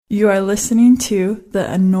You are listening to the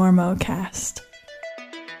Enormocast.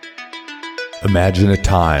 Imagine a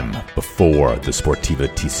time before the Sportiva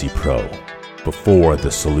TC Pro, before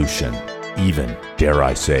the Solution, even, dare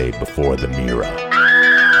I say, before the Mira.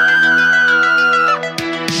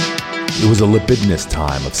 It was a libidinous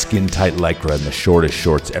time of skin-tight lycra and the shortest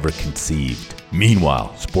shorts ever conceived.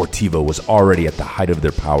 Meanwhile, Sportiva was already at the height of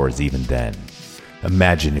their powers even then.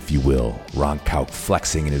 Imagine, if you will, Ron Kauk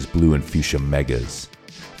flexing in his blue and fuchsia megas,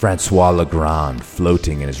 Francois Legrand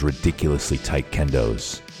floating in his ridiculously tight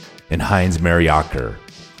kendos, and Heinz Mariacher,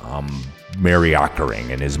 Mariachering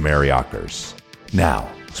in his Mariachers. Now,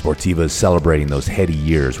 Sportiva is celebrating those heady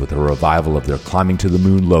years with a revival of their Climbing to the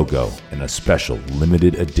Moon logo and a special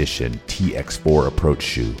limited edition TX4 approach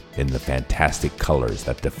shoe in the fantastic colors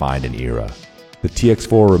that defined an era. The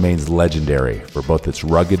TX4 remains legendary for both its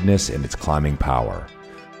ruggedness and its climbing power.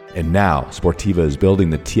 And now, Sportiva is building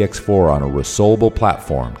the TX4 on a resolable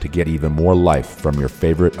platform to get even more life from your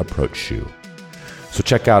favorite approach shoe. So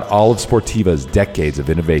check out all of Sportiva's decades of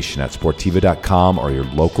innovation at Sportiva.com or your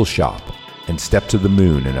local shop, and step to the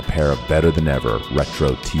moon in a pair of better-than-ever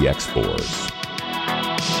retro TX4s.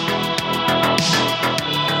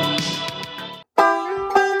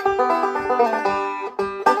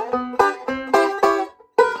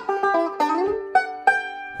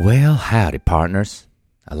 Well, howdy, partners.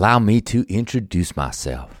 Allow me to introduce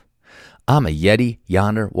myself. I'm a Yeti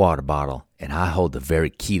Yonder water bottle, and I hold the very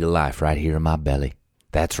key to life right here in my belly.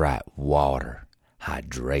 That's right, water.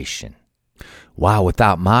 Hydration. Why,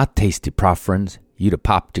 without my tasty profferings, you'd have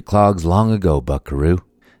popped your clogs long ago, buckaroo.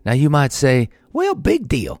 Now you might say, well, big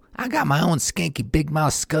deal. I got my own skanky big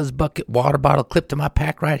mouth scuzz bucket water bottle clipped to my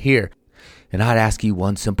pack right here. And I'd ask you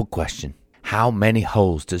one simple question. How many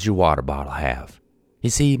holes does your water bottle have? You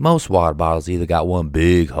see, most water bottles either got one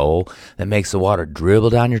big hole that makes the water dribble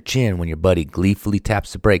down your chin when your buddy gleefully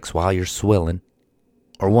taps the brakes while you're swilling,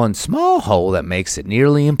 or one small hole that makes it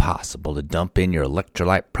nearly impossible to dump in your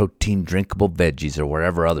electrolyte protein drinkable veggies or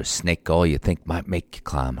whatever other snake oil you think might make you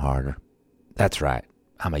climb harder. That's right,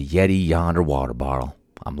 I'm a Yeti Yonder water bottle.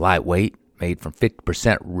 I'm lightweight, made from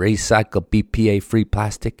 50% recycled BPA-free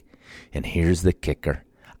plastic, and here's the kicker.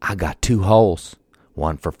 I got two holes,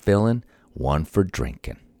 one for filling, one for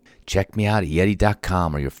drinking. Check me out at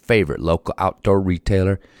Yeti.com or your favorite local outdoor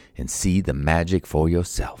retailer and see the magic for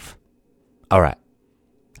yourself. All right,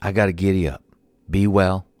 I got to giddy up. Be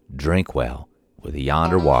well, drink well with a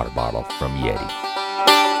Yonder water bottle from Yeti.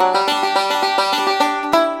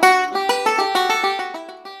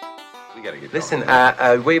 Listen, where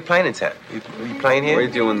are you playing in town? Are you playing here? We're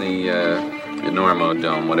doing the Enormo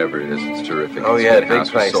Dome, whatever it is. It's terrific. Oh, it's yeah, big big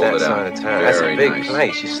house. place, Sold that it out. side of town. That's a big nice.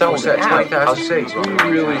 place. You sold What's it that, out. 20,000 seats? You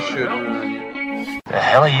really should run. The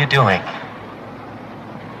hell are you doing?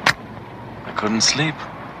 I couldn't sleep.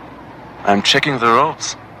 I'm checking the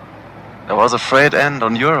ropes. There was a frayed end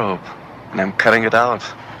on your rope, and I'm cutting it out.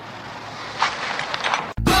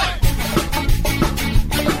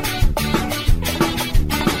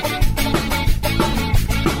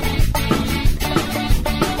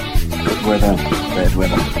 Good weather, bad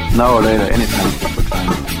weather. Now or later, anytime for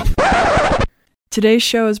climbing. Today's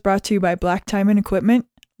show is brought to you by Black Diamond Equipment,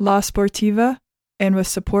 La Sportiva, and with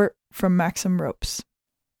support from Maxim Ropes.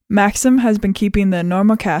 Maxim has been keeping the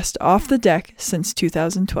Enormocast off the deck since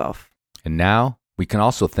 2012. And now, we can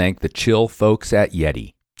also thank the chill folks at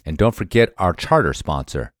Yeti. And don't forget our charter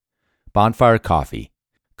sponsor, Bonfire Coffee.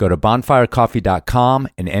 Go to bonfirecoffee.com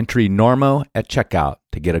and enter Enormo at checkout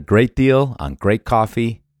to get a great deal on great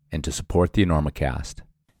coffee and to support the Enormocast.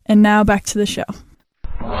 And now back to the show.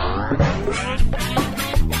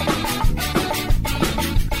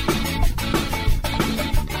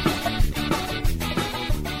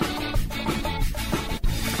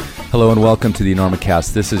 Hello and welcome to the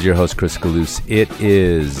Enormocast. This is your host, Chris Galous. It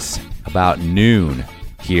is about noon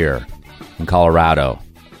here in Colorado,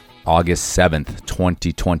 August 7th,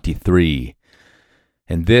 2023.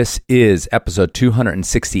 And this is episode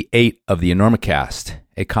 268 of the Enormocast,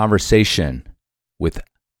 a conversation with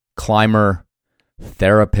climber,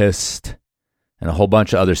 therapist, and a whole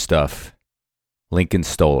bunch of other stuff, Lincoln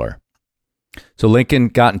Stoller. So Lincoln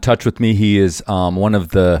got in touch with me. He is one of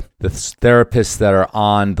the therapists that are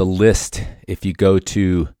on the list if you go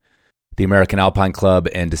to the American Alpine Club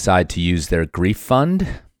and decide to use their grief fund.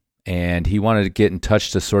 And he wanted to get in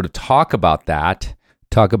touch to sort of talk about that,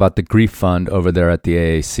 talk about the grief fund over there at the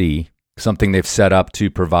AAC, something they've set up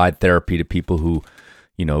to provide therapy to people who,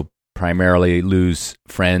 you know, primarily lose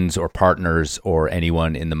friends or partners or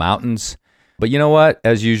anyone in the mountains. But you know what?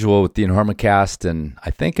 As usual with the Enormocast, and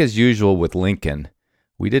I think as usual with Lincoln,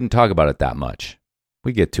 we didn't talk about it that much.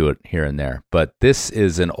 We get to it here and there, but this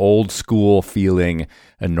is an old school feeling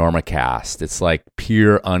Enormocast. It's like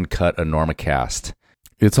pure uncut Enormocast.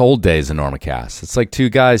 It's old days Enormocast. It's like two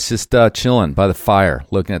guys just chilling by the fire,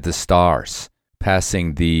 looking at the stars,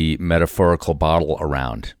 passing the metaphorical bottle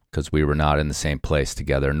around because we were not in the same place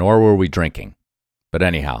together, nor were we drinking. But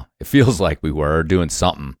anyhow, it feels like we were doing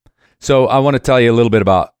something. So I want to tell you a little bit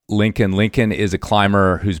about Lincoln. Lincoln is a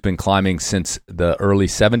climber who's been climbing since the early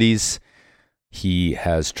 70s. He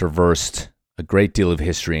has traversed a great deal of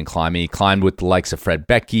history in climbing. He climbed with the likes of Fred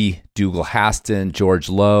Beckey, Dougal Haston, George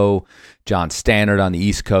Lowe, John Stannard on the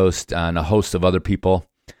East Coast, and a host of other people.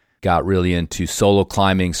 Got really into solo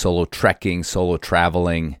climbing, solo trekking, solo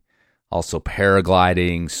traveling, also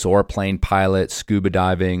paragliding, soarplane pilot, scuba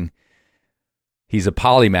diving. He's a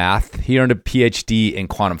polymath. He earned a PhD in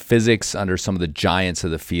quantum physics under some of the giants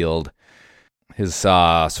of the field. His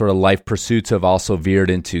sort of life pursuits have also veered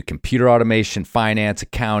into computer automation, finance,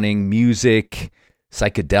 accounting, music,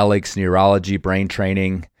 psychedelics, neurology, brain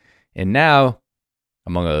training. And now,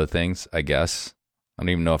 among other things, I guess, I don't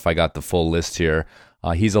even know if I got the full list here,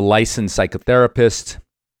 he's a licensed psychotherapist.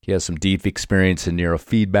 He has some deep experience in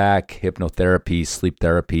neurofeedback, hypnotherapy, sleep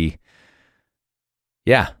therapy.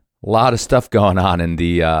 Yeah, a lot of stuff going on, and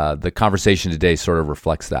the conversation today sort of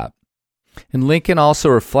reflects that. And Lincoln also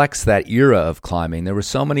reflects that era of climbing. There were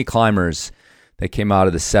so many climbers that came out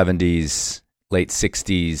of the 70s, late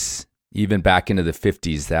 60s, even back into the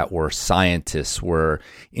 50s that were scientists, were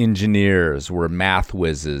engineers, were math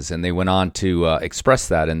whizzes, and they went on to express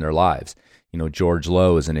that in their lives. You know, George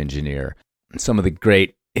Lowe is an engineer. Some of the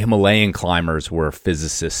great Himalayan climbers were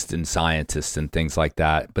physicists and scientists and things like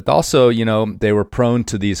that. But also, you know, they were prone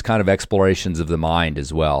to these kind of explorations of the mind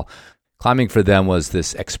as well. Climbing for them was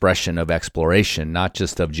this expression of exploration, not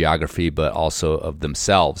just of geography, but also of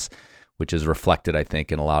themselves, which is reflected, I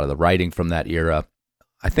think, in a lot of the writing from that era.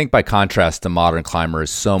 I think by contrast, the modern climber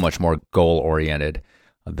is so much more goal-oriented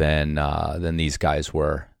than these guys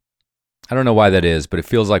were. I don't know why that is, but it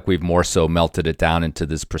feels like we've more so melted it down into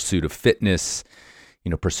this pursuit of fitness,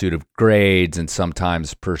 you know, pursuit of grades, and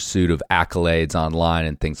sometimes pursuit of accolades online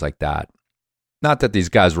and things like that. Not that these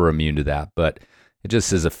guys were immune to that, but it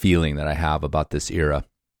just is a feeling that I have about this era.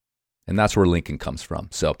 And that's where Lincoln comes from.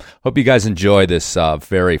 So hope you guys enjoy this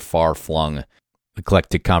very far-flung,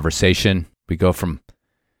 eclectic conversation. We go from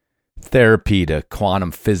therapy to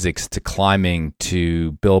quantum physics to climbing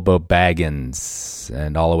to Bilbo Baggins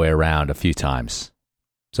and all the way around a few times.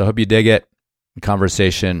 So I hope you dig it.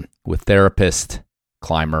 Conversation with therapist,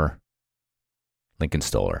 climber, Lincoln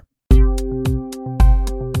Stoller.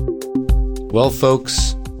 Well,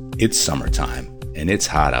 folks, it's summertime. And it's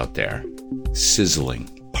hot out there. Sizzling,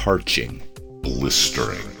 parching,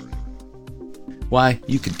 blistering. Why,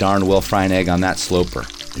 you could darn well fry an egg on that sloper.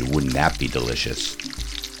 And wouldn't that be delicious?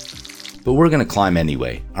 But we're going to climb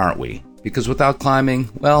anyway, aren't we? Because without climbing,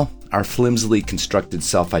 well, our flimsily constructed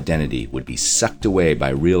self-identity would be sucked away by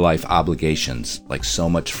real-life obligations like so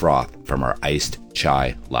much froth from our iced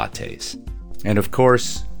chai lattes. And of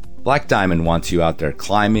course, Black Diamond wants you out there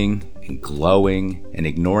climbing and glowing and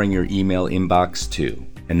ignoring your email inbox too.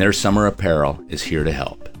 And their summer apparel is here to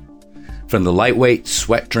help. From the lightweight,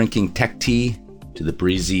 sweat-drinking tech tee to the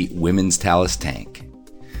breezy women's Talus tank.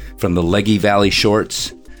 From the leggy valley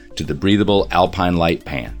shorts to the breathable Alpine light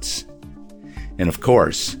pants. And of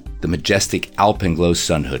course, the majestic Alpenglow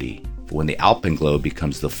sun hoodie for when the Alpenglow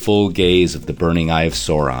becomes the full gaze of the burning eye of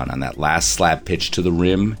Sauron on that last slab pitch to the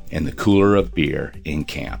rim and the cooler of beer in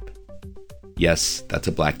camp. Yes, that's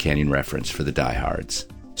a Black Canyon reference for the diehards.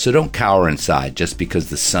 So don't cower inside just because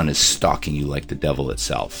the sun is stalking you like the devil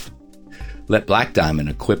itself. Let Black Diamond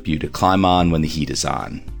equip you to climb on when the heat is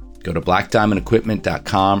on. Go to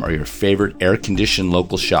blackdiamondequipment.com or your favorite air-conditioned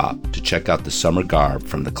local shop to check out the summer garb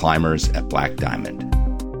from the climbers at Black Diamond.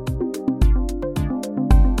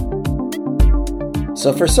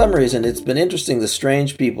 So for some reason, it's been interesting the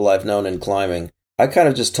strange people I've known in climbing. I kind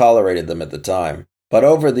of just tolerated them at the time. But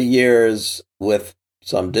over the years, with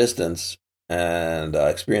some distance and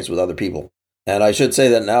experience with other people, and I should say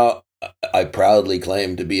that now I proudly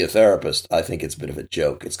claim to be a therapist. I think it's a bit of a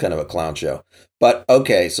joke. It's kind of a clown show. But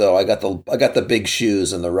okay, so I got the big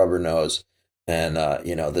shoes and the rubber nose and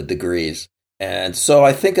the degrees. And so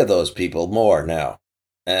I think of those people more now.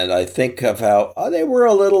 And I think of how they were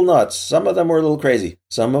a little nuts. Some of them were a little crazy.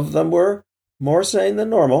 Some of them were more sane than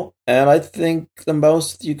normal. And I think the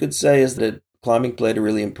most you could say is that climbing played a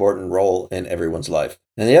really important role in everyone's life.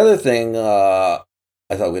 And the other thing I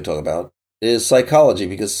thought we'd talk about is psychology,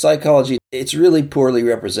 because psychology, it's really poorly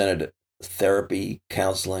represented. Therapy,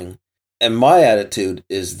 counseling. And my attitude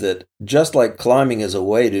is that just like climbing is a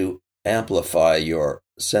way to amplify your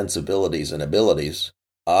sensibilities and abilities,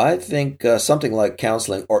 I think something like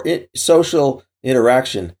counseling or social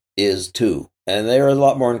interaction is too. And they are a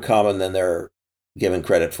lot more in common than they're given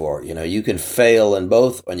credit for. You can fail in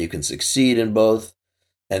both and you can succeed in both.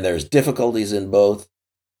 And there's difficulties in both.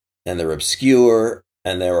 And they're obscure.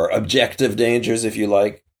 And there are objective dangers, if you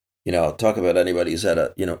like. Talk about anybody who's had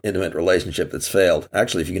a, intimate relationship that's failed.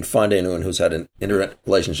 Actually, if you can find anyone who's had an intimate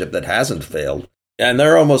relationship that hasn't failed, and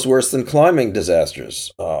they're almost worse than climbing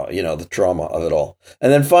disasters, the trauma of it all.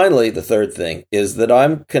 And then finally, the third thing is that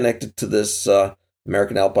I'm connected to this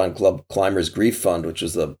American Alpine Club Climbers Grief Fund, which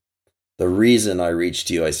was the reason I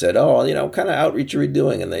reached you. I said, what kind of outreach are we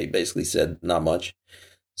doing? And they basically said, not much.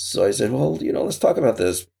 So I said, well, let's talk about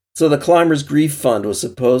this. So the Climbers Grief Fund was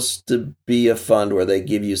supposed to be a fund where they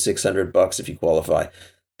give you $600 if you qualify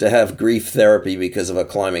to have grief therapy because of a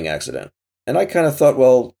climbing accident. And I kind of thought,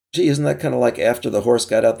 well, gee, isn't that kind of like after the horse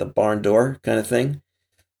got out the barn door kind of thing?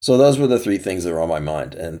 So those were the three things that were on my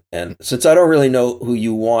mind. And since I don't really know who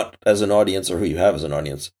you want as an audience or who you have as an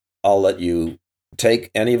audience, I'll let you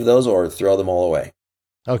take any of those or throw them all away.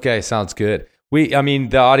 Okay, sounds good.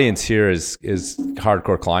 The audience here is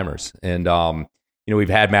hardcore climbers. And, we've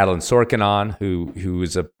had Madeline Sorkin on, who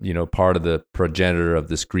is a, part of the progenitor of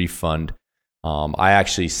this grief fund. I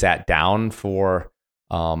actually sat down for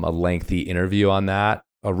a lengthy interview on that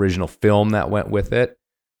original film that went with it.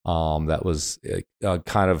 That was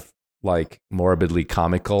kind of like morbidly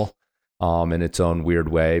comical in its own weird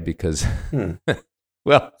way because,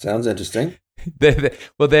 well, sounds interesting. They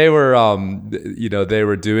were they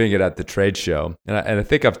were doing it at the trade show, and I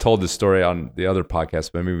think I've told this story on the other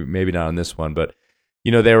podcast, but maybe not on this one. But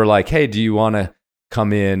they were like, "Hey, do you want to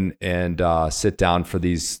come in and sit down for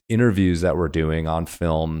these interviews that we're doing on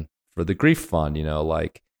film for the Grief Fund?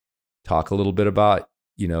 Like talk a little bit about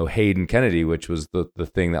Hayden Kennedy, which was the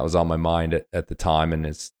thing that was on my mind at the time, and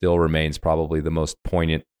it still remains probably the most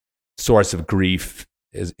poignant source of grief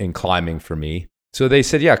is in climbing for me." So they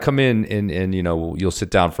said, yeah, come in and you'll sit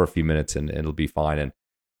down for a few minutes and it'll be fine.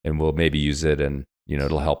 And we'll maybe use it and,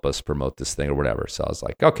 it'll help us promote this thing or whatever. So I was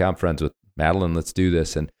like, okay, I'm friends with Madeline. Let's do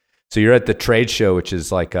this. And so you're at the trade show, which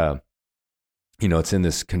is like it's in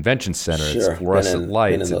this convention center. Sure. It's fluorescent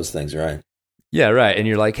lights. Been in those things, right? Yeah, right. And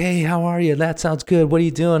you're like, hey, how are you? That sounds good. What are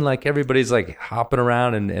you doing? Like everybody's like hopping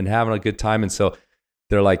around and having a good time. And so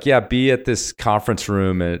they're like, yeah, be at this conference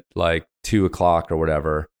room at like 2:00 or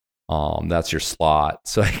whatever. That's your slot.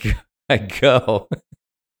 So I go.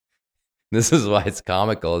 This is why it's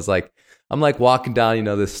comical. It's like I'm like walking down,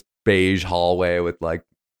 this beige hallway with like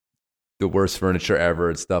the worst furniture ever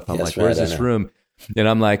and stuff. I'm like, where's this room? And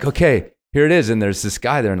I'm like, okay, here it is. And there's this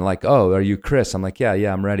guy there, and like, oh, are you Chris? I'm like, yeah,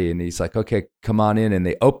 I'm ready. And he's like, okay, come on in. And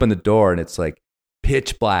they open the door, and it's like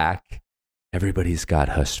pitch black. Everybody's got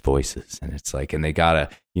hushed voices, and it's like, and they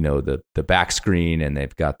got the back screen, and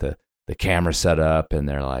they've got the camera set up, and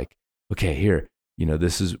they're like, okay, here, we're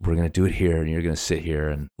going to do it here, and you're going to sit here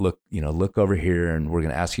and look over here, and we're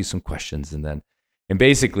going to ask you some questions. And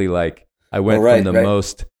basically like I went from the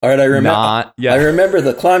most. All right. I remember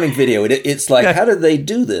the climbing video. It's like, how did they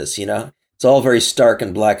do this? It's all very stark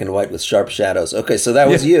and black and white with sharp shadows. Okay. So that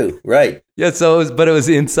was you, right? Yeah. So it was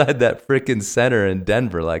inside that freaking center in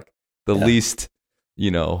Denver, like the least,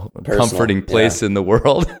 comforting place in the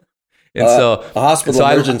world. And so a hospital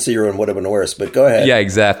emergency room would have been worse, but go ahead. Yeah,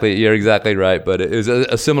 exactly. You're exactly right. But it was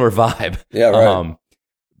a similar vibe. Yeah, right.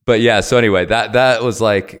 But yeah, so anyway, that was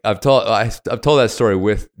like I've told that story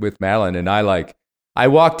with Madeline, and I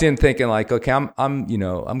walked in thinking like, okay,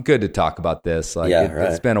 I'm good to talk about this. Like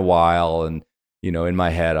it's been a while, and in my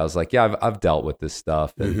head I was like, yeah, I've dealt with this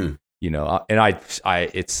stuff, and and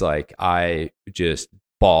it's like I just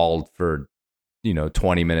bawled for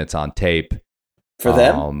 20 minutes on tape for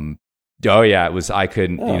them. Oh yeah, it was. I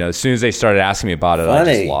couldn't. As soon as they started asking me about it, Funny.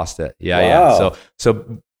 I just lost it. Yeah, wow. yeah.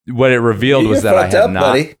 So what it revealed was that I had not.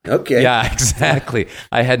 Buddy. Okay. Yeah, exactly.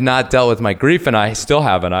 I had not dealt with my grief, and I still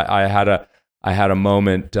haven't. I had a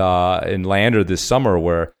moment in Lander this summer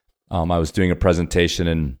where I was doing a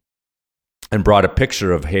presentation and brought a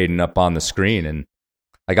picture of Hayden up on the screen, and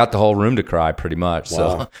I got the whole room to cry pretty much.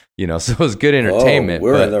 Wow. So, so it was good entertainment,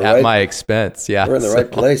 but at my expense. Yeah. We're in the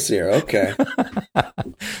right place here. Okay.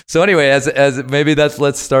 So anyway, as maybe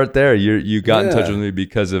let's start there. You got in touch with me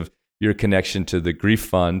because of your connection to the Grief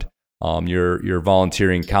Fund. You're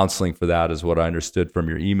volunteering counseling for that is what I understood from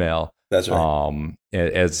your email. That's right.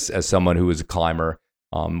 As someone who was a climber,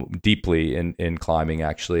 deeply in climbing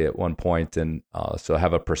actually at one point. And so I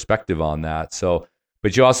have a perspective on that. So,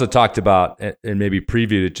 but you also talked about, and maybe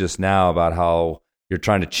previewed it just now, about how you're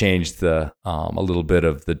trying to change a little bit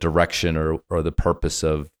of the direction or the purpose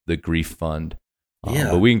of the Grief Fund.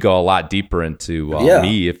 Yeah. But we can go a lot deeper into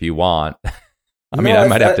me if you want. I No, I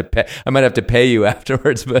might have to pay. I might have to pay you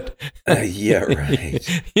afterwards, but yeah, right.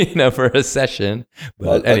 for a session.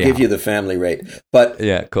 But I'll give you the family rate. But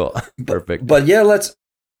yeah, cool, perfect. But yeah, let's.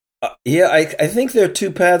 I think there are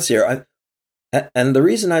two paths here. And the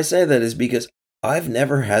reason I say that is because I've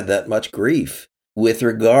never had that much grief with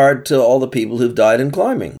regard to all the people who've died in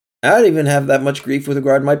climbing. I don't even have that much grief with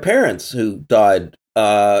regard to my parents who died,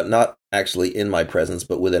 not actually in my presence,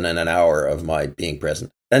 but within an hour of my being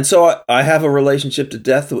present. And so I have a relationship to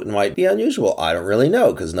death that might be unusual. I don't really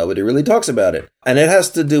know because nobody really talks about it. And it has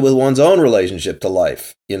to do with one's own relationship to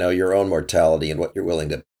life, your own mortality and what you're willing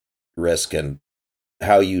to risk and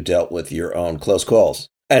how you dealt with your own close calls.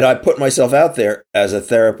 And I put myself out there as a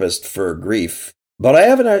therapist for grief. But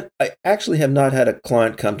I actually have not had a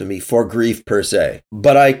client come to me for grief per se.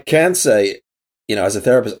 But I can say, as a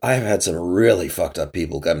therapist, I have had some really fucked up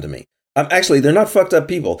people come to me. They're not fucked up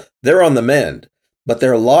people. They're on the mend. But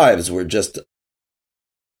their lives were just,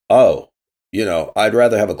 I'd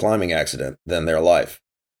rather have a climbing accident than their life.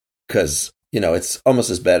 Because, it's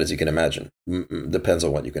almost as bad as you can imagine. Depends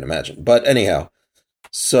on what you can imagine. But anyhow,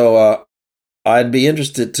 so I'd be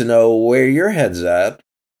interested to know where your head's at.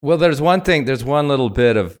 Well, there's one little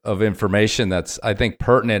bit of information that's, I think,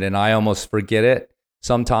 pertinent, and I almost forget it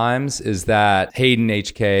sometimes, is that Hayden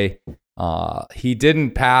HK, he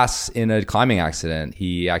didn't pass in a climbing accident.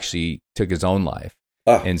 He actually took his own life.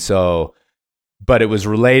 And so, but it was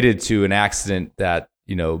related to an accident that,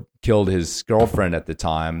 killed his girlfriend at the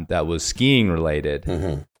time that was skiing related.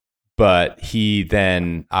 Mm-hmm. But he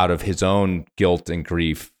then, out of his own guilt and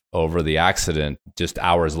grief over the accident, just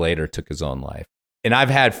hours later took his own life. And I've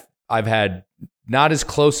had not as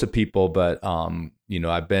close to people, but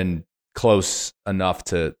I've been close enough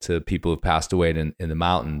to people who've passed away in the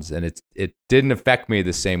mountains, and it didn't affect me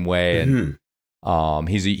the same way. And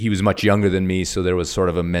he was much younger than me, so there was sort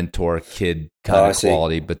of a mentor kid kind of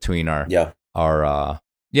quality between our.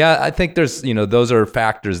 I think there's those are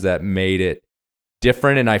factors that made it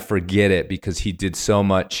different, and I forget it because he did so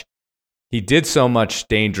much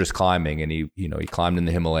dangerous climbing, and he climbed in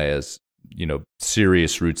the Himalayas.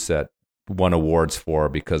 Serious routes that won awards for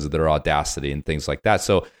because of their audacity and things like that.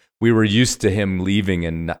 So we were used to him leaving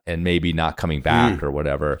and maybe not coming back or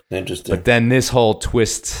whatever. Interesting. But then this whole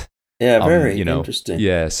twist. Yeah, very interesting.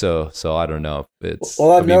 Yeah, so I don't know.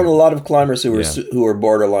 I've known a lot of climbers who were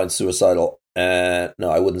borderline suicidal. No,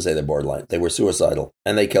 I wouldn't say they're borderline. They were suicidal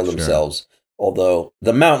and they killed themselves. Although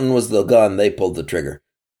the mountain was the gun, they pulled the trigger.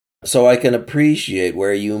 So I can appreciate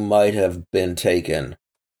where you might have been taken.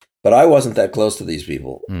 But I wasn't that close to these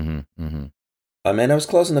people. Mm-hmm, mm-hmm. I mean, I was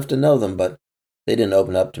close enough to know them, but they didn't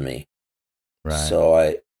open up to me. Right. So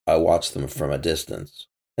I watched them from a distance.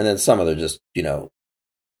 And then some of them just,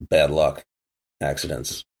 bad luck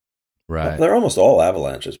accidents. Right. They're almost all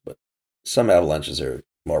avalanches, but some avalanches are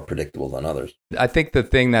more predictable than others. I think the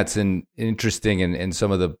thing that's interesting in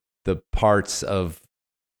some of the parts of,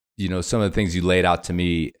 some of the things you laid out to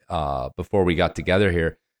me before we got together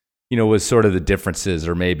here, was sort of the differences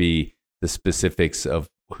or maybe the specifics of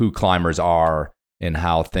who climbers are and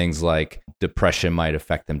how things like depression might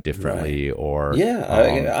affect them differently. Right. Or,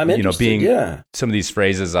 I'm interested. Some of these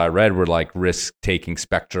phrases I read were like risk-taking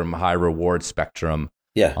spectrum, high reward spectrum.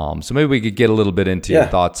 Yeah. So maybe we could get a little bit into your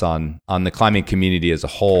thoughts on the climbing community as a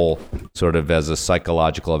whole, sort of as a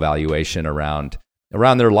psychological evaluation around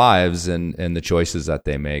their lives and the choices that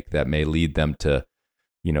they make that may lead them to,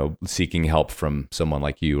 seeking help from someone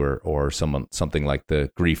like you or something like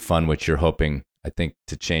the Grief Fund, which you're hoping, I think,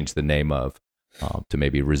 to change the name of to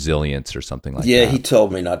maybe Resilience or something like that. Yeah, he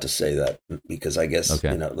told me not to say that because I guess,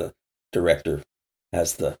 the director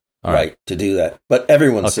has the right to do that. But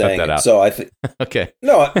everyone's saying it. So I think, okay.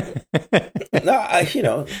 No,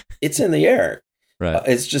 it's in the air. Right.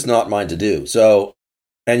 It's just not mine to do. So,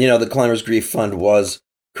 and, the Climbers Grief Fund was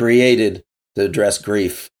created to address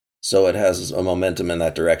grief. So it has a momentum in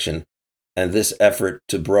that direction. And this effort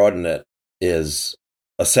to broaden it is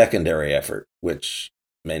a secondary effort, which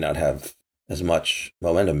may not have as much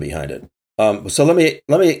momentum behind it. So let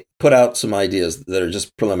me put out some ideas that are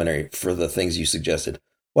just preliminary for the things you suggested.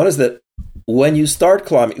 One is that when you start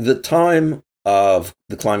climbing, the time of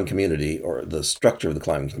the climbing community or the structure of the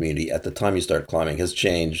climbing community at the time you start climbing has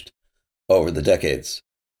changed over the decades.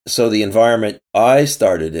 So the environment I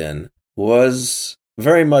started in was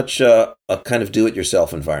very much a kind of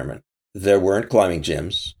do-it-yourself environment. There weren't climbing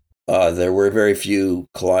gyms. There were very few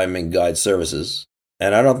climbing guide services.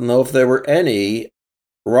 And I don't know if there were any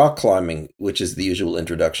rock climbing, which is the usual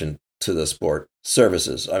introduction to the sport,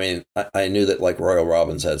 services. I mean, I knew that like Royal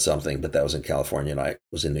Robbins had something, but that was in California and I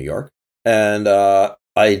was in New York. And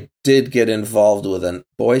I did get involved with a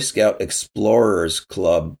Boy Scout Explorers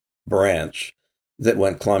Club branch that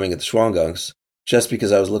went climbing at the Schwangungs just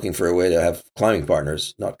because I was looking for a way to have climbing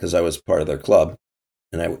partners, not because I was part of their club.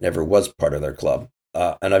 And I never was part of their club.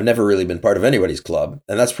 And I've never really been part of anybody's club.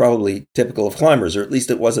 And that's probably typical of climbers, or at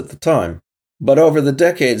least it was at the time. But over the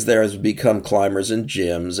decades, there has become climbers and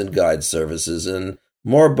gyms and guide services and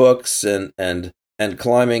more books and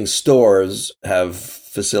climbing stores have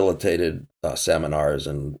facilitated seminars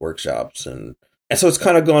and workshops. And so it's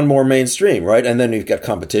kind of gone more mainstream, right? And then we've got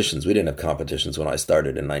competitions. We didn't have competitions when I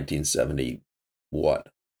started in 1970, what?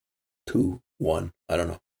 2, 1, I don't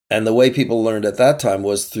know. And the way people learned at that time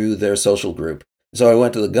was through their social group. So I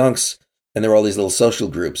went to the Gunks, and there were all these little social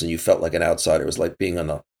groups, and you felt like an outsider. It was like being on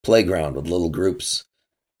a playground with little groups,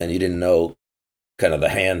 and you didn't know kind of the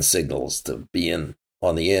hand signals to be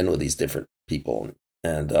on the in with these different people.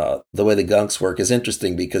 And the way the Gunks work is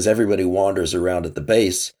interesting because everybody wanders around at the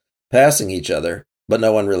base, passing each other, but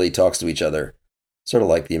no one really talks to each other, sort of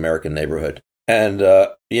like the American neighborhood. And,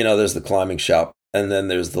 there's the climbing shop, and then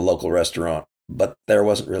there's the local restaurant. But there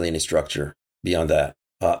wasn't really any structure beyond that.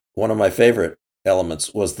 One of my favorite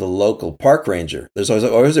elements was the local park ranger. There's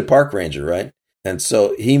always a park ranger, right? And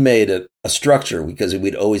so he made a structure because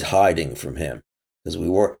we'd always hiding from him because we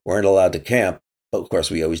weren't allowed to camp. But of course,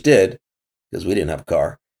 we always did because we didn't have a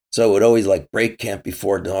car. So it would always like break camp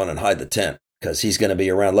before dawn and hide the tent because he's going to be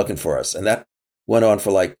around looking for us. And that went on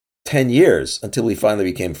for like 10 years until we finally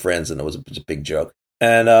became friends. And it was a big joke.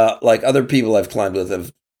 And like other people I've climbed with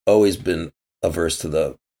have always been averse to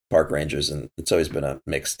the park rangers, and it's always been a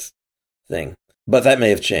mixed thing. But that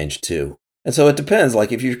may have changed too. And so it depends.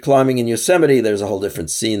 Like if you're climbing in Yosemite, there's a whole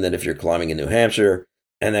different scene than if you're climbing in New Hampshire.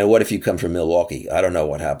 And then what if you come from Milwaukee? I don't know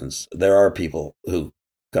what happens. There are people who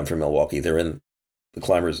come from Milwaukee. They're in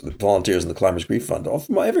the volunteers in the Climbers Grief Fund, all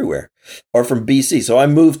from everywhere, or from BC. So I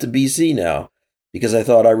moved to BC now because I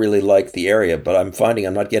thought I really liked the area, but I'm finding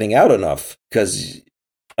I'm not getting out enough because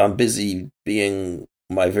I'm busy being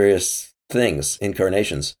my various things,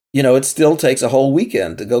 incarnations. It still takes a whole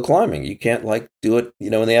weekend to go climbing. You can't do it,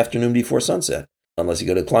 in the afternoon before sunset, unless you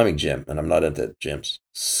go to a climbing gym, and I'm not into gyms.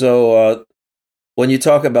 So when you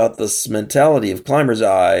talk about this mentality of climbers,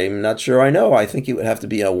 I'm not sure I know. I think it would have to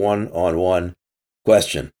be a one-on-one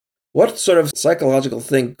question. What sort of psychological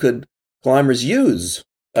thing could climbers use?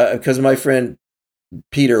 Because my friend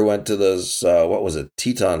Peter went to those,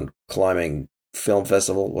 Teton Climbing Film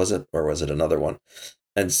Festival, was it? Or was it another one?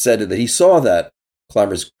 And said that he saw that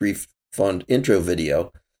Climbers Grief Fund intro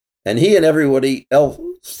video, and he and everybody else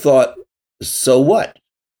thought, so what?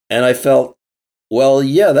 And I felt, well,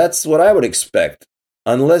 yeah, that's what I would expect.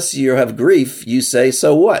 Unless you have grief, you say,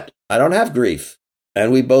 so what? I don't have grief.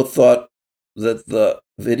 And we both thought that the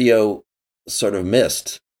video sort of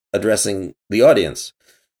missed addressing the audience.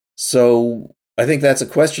 So I think that's a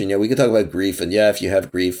question. We could talk about grief, and if you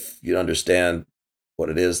have grief, you understand what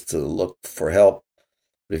it is to look for help.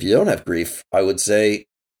 But if you don't have grief, I would say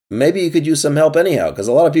maybe you could use some help anyhow, because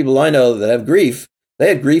a lot of people I know that have grief, they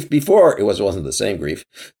had grief before. It wasn't the same grief.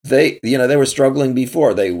 They were struggling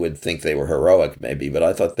before. They would think they were heroic maybe, but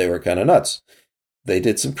I thought they were kind of nuts. They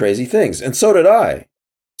did some crazy things, and so did I.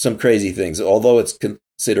 Some crazy things, although it's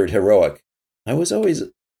considered heroic. I was always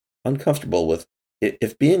uncomfortable with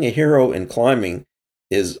if being a hero in climbing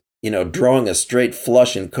is, drawing a straight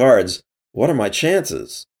flush in cards, what are my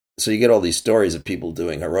chances? So you get all these stories of people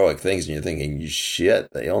doing heroic things, and you're thinking, shit,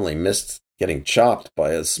 they only missed getting chopped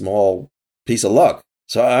by a small piece of luck.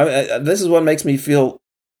 So this is what makes me feel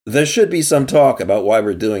there should be some talk about why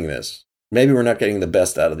we're doing this. Maybe we're not getting the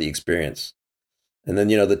best out of the experience. And then,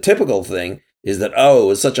 the typical thing is that, it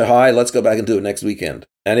was such a high, let's go back and do it next weekend.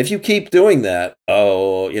 And if you keep doing that,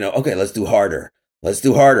 okay, let's do harder. Let's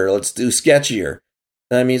do harder. Let's do sketchier.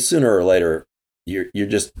 I mean, sooner or later,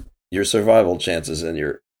 your survival chances and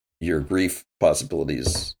your grief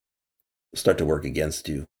possibilities start to work against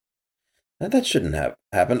you. And that shouldn't have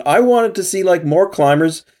happened. I wanted to see more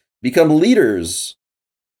climbers become leaders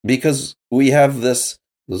because we have this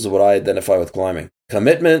is what I identify with climbing,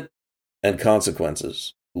 commitment and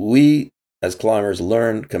consequences. We as climbers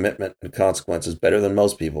learn commitment and consequences better than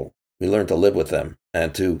most people. We learn to live with them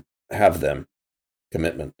and to have them,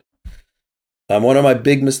 commitment. One of my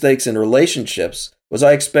big mistakes in relationships was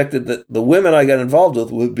I expected that the women I got involved with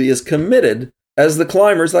would be as committed as the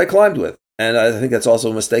climbers I climbed with. And I think that's also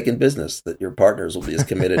a mistake in business, that your partners will be as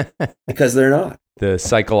committed because they're not. The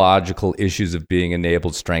psychological issues of being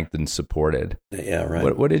enabled, strengthened, supported. Yeah,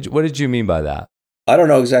 right. What did you mean by that? I don't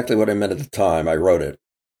know exactly what I meant at the time. I wrote it.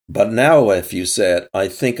 But now, if you say it, I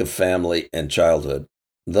think of family and childhood.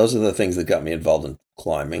 Those are the things that got me involved in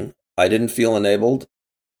climbing. I didn't feel enabled.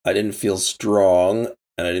 I didn't feel strong,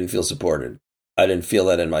 and I didn't feel supported. I didn't feel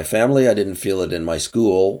that in my family. I didn't feel it in my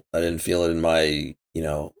school. I didn't feel it in my,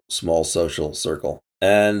 small social circle.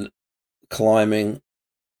 And climbing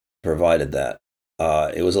provided that.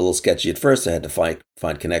 It was a little sketchy at first. I had to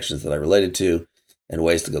find connections that I related to and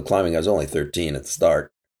ways to go climbing. I was only 13 at the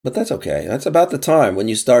start, but that's okay. That's about the time when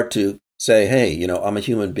you start to say, hey, I'm a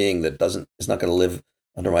human being that is not going to live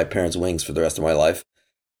under my parents' wings for the rest of my life.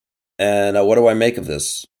 And what do I make of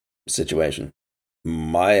this situation?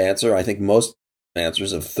 My answer, I think most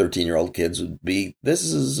answers of 13-year-old kids would be, this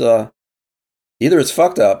is either it's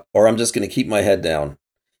fucked up or I'm just going to keep my head down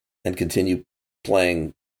and continue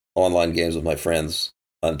playing online games with my friends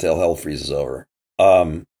until hell freezes over.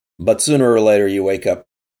 But sooner or later you wake up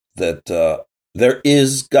that there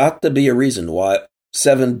is got to be a reason why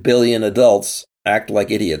 7 billion adults act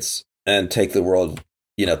like idiots and take the world,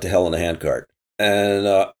 to hell in a handcart. And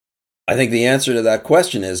I think the answer to that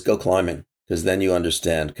question is go climbing, because then you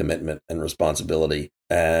understand commitment and responsibility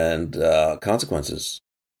and consequences.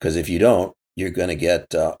 Because if you don't, you're going to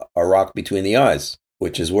get a rock between the eyes,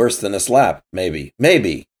 which is worse than a slap, maybe.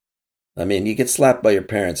 I mean, you get slapped by your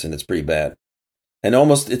parents and it's pretty bad. And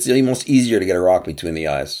it's almost easier to get a rock between the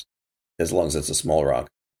eyes, as long as it's a small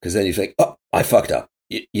rock. Because then you think, oh, I fucked up.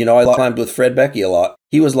 I climbed with Fred Becky a lot.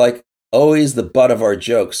 He was like always the butt of our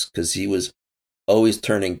jokes because he was always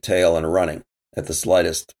turning tail and running at the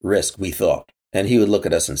slightest risk, we thought. And he would look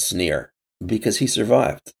at us and sneer because he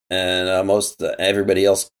survived. And everybody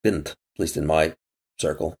else didn't, at least in my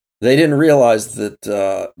circle. They didn't realize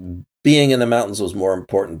that being in the mountains was more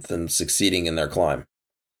important than succeeding in their climb.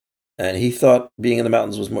 And he thought being in the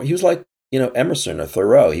mountains was more. He was like, Emerson or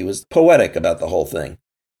Thoreau. He was poetic about the whole thing.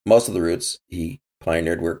 Most of the routes he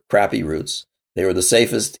pioneered were crappy routes. They were the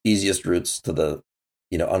safest, easiest routes to the,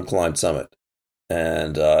 unclimbed summit.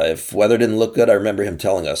 And if weather didn't look good, I remember him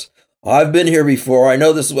telling us, I've been here before. I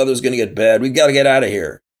know this weather's going to get bad. We got to get out of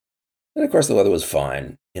here. And of course, the weather was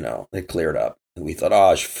fine. It cleared up. And we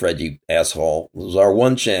thought, Fred, you asshole. It was our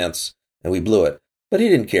one chance. And we blew it. But he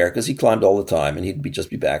didn't care because he climbed all the time and he'd just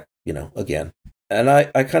be back, again. And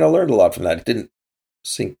I kind of learned a lot from that. It didn't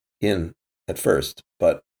sink in at first.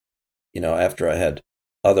 But, after I had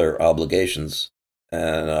other obligations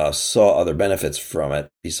and saw other benefits from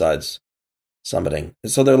it besides summiting.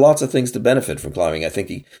 So there are lots of things to benefit from climbing. I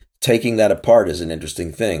think taking that apart is an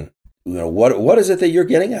interesting thing. What is it that you're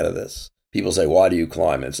getting out of this? People say, why do you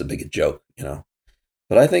climb? It's a big joke,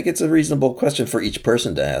 But I think it's a reasonable question for each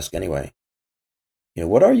person to ask anyway.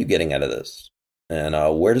 What are you getting out of this? And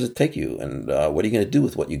where does it take you? And what are you going to do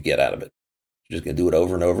with what you get out of it? You're just going to do it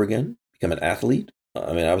over and over again? Become an athlete?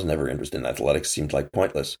 I mean, I was never interested in athletics. It seemed like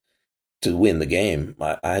pointless. To win the game,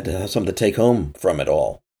 I had to have something to take home from it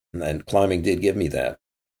all. And climbing did give me that.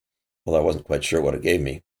 Although I wasn't quite sure what it gave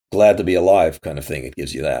me. Glad to be alive kind of thing. It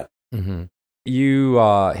gives you that. Mm-hmm. You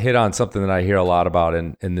hit on something that I hear a lot about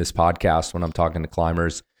in this podcast when I'm talking to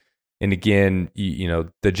climbers. And again,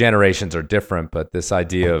 the generations are different, but this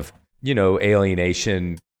idea of,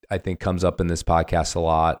 alienation, I think comes up in this podcast a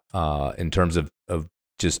lot in terms of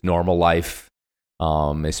just normal life,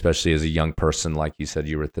 especially as a young person. Like you said,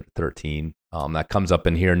 you were 13. That comes up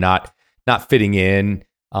in here, not fitting in,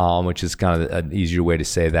 which is kind of an easier way to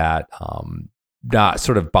say that. Not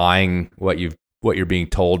sort of buying what you're being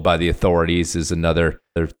told by the authorities is another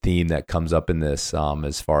theme that comes up in this,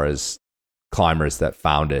 as far as climbers that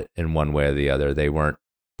found it in one way or the other.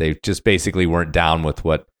 They just basically weren't down with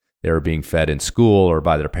what they were being fed in school or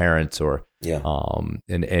by their parents or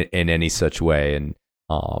in any such way. And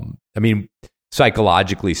I mean,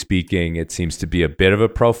 psychologically speaking, it seems to be a bit of a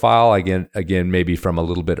profile again, maybe from a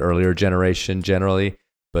little bit earlier generation generally,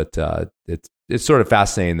 but it's sort of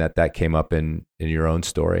fascinating that came up in your own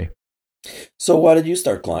story. So why did you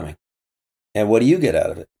start climbing? And what do you get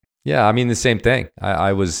out of it? Yeah, I mean, the same thing.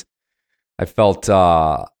 I felt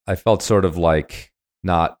sort of like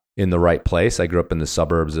not in the right place. I grew up in the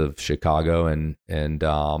suburbs of Chicago and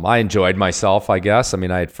I enjoyed myself, I guess. I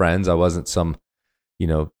mean, I had friends. I wasn't some,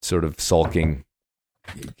 sort of sulking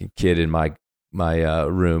kid in my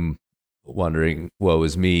room wondering what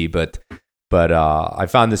was me. But I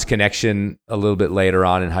found this connection a little bit later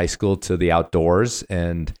on in high school to the outdoors.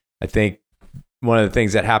 And I think one of the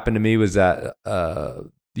things that happened to me was that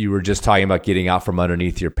you were just talking about getting out from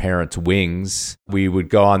underneath your parents' wings. We would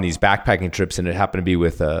go on these backpacking trips, and it happened to be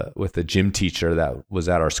with a gym teacher that was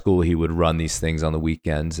at our school. He would run these things on the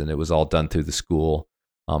weekends, and it was all done through the school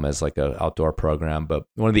as like an outdoor program. But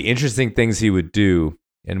one of the interesting things he would do,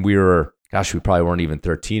 and we were gosh, we probably weren't even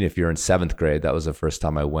 13 if you're in 7th grade. That was the first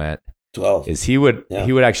time I went. 12. Is he would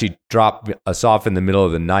actually drop us off in the middle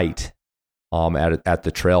of the night at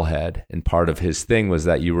the trailhead. And part of his thing was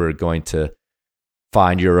that you were going to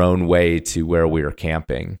find your own way to where we were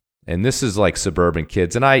camping. And this is like suburban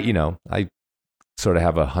kids. And I sort of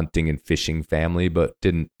have a hunting and fishing family, but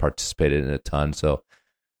didn't participate in it a ton. So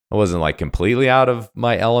I wasn't like completely out of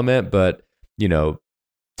my element, but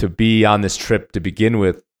to be on this trip to begin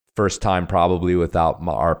with, first time probably without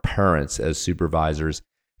our parents as supervisors.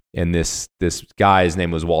 And this guy, his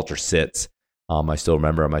name was Walter Sitz. I still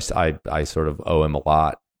remember him. I sort of owe him a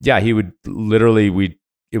lot. Yeah, he would literally,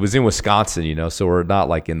 it was in Wisconsin, so we're not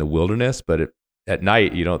like in the wilderness, but at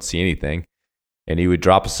night you don't see anything. And he would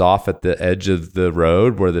drop us off at the edge of the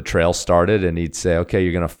road where the trail started. And he'd say, okay,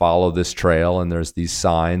 you're going to follow this trail. And there's these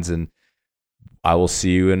signs and I will see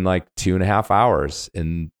you in like 2.5 hours.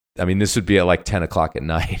 And I mean, this would be at like 10 o'clock at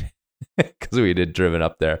night because we had driven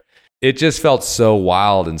up there. It just felt so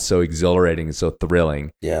wild and so exhilarating and so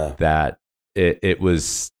thrilling that it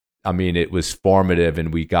was formative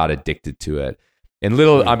and we got addicted to it. And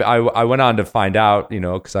I went on to find out,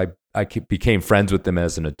 because I became friends with him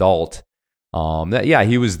as an adult. That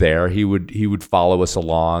he was there. He would follow us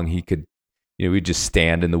along. He could, we'd just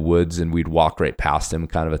stand in the woods and we'd walk right past him,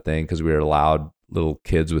 kind of a thing, because we were allowed little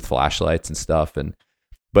kids with flashlights and stuff.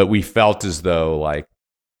 But we felt as though like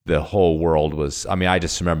the whole world was. I mean, I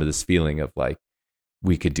just remember this feeling of like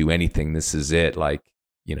we could do anything. This is it. Like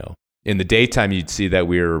in the daytime, you'd see that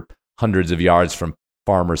we were hundreds of yards from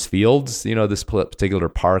farmers' fields. This particular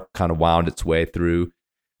park kind of wound its way through.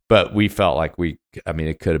 But we felt like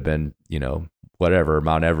it could have been, whatever,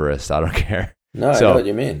 Mount Everest. I don't care. No, I know what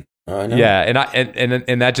you mean. Oh, I know. Yeah.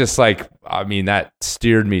 And that just like, that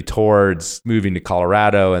steered me towards moving to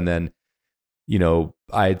Colorado. And then,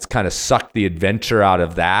 I kind of sucked the adventure out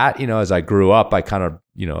of that. As I grew up, I kind of,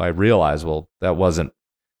 I realized, well, that wasn't,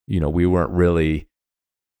 we weren't really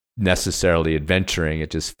necessarily adventuring.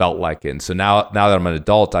 It just felt like it. And so now that I'm an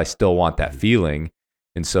adult, I still want that feeling.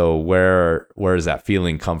 And so where does that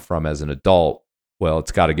feeling come from as an adult? Well,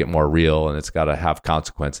 it's got to get more real and it's got to have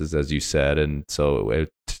consequences, as you said. And so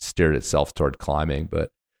it steered itself toward climbing.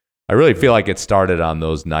 But I really feel like it started on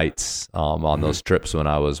those nights, on those trips when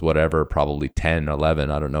I was probably 10,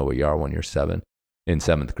 11. I don't know what you are when you're 7, in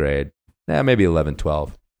 7th grade. Yeah, maybe 11,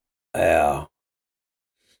 12. Yeah.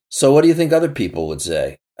 So what do you think other people would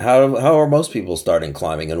say? How are most people starting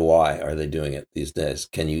climbing and why are they doing it these days?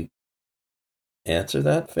 Can you answer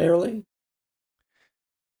that fairly?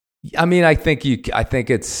 I mean, I think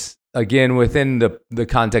it's, again, within the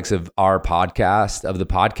context of our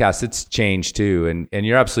podcast, it's changed too. And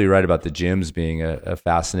you're absolutely right about the gyms being a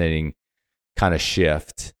fascinating kind of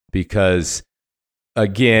shift because,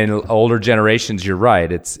 again, older generations, you're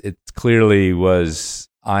right. It clearly was,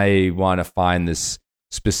 I want to find this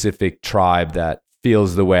specific tribe that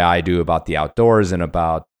feels the way I do about the outdoors and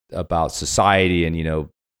about society. And,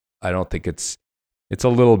 I don't think it's a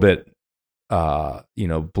little bit,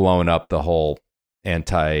 blown up the whole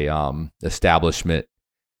anti-establishment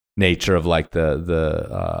nature of like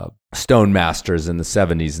the stone masters in the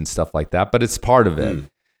 70s and stuff like that, but it's part of it.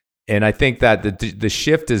 And I think that the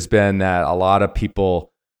shift has been that a lot of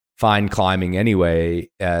people find climbing anyway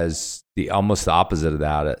as almost the opposite of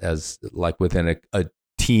that, as like within a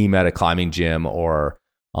team at a climbing gym or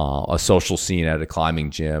a social scene at a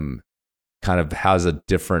climbing gym kind of has a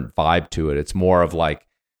different vibe to it. It's more of like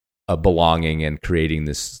a belonging and creating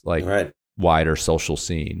this like wider social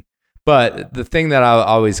scene. But the thing that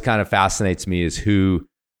always kind of fascinates me is who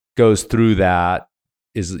goes through that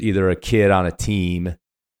is either a kid on a team,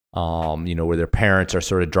 where their parents are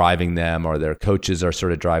sort of driving them or their coaches are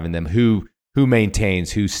sort of driving them, who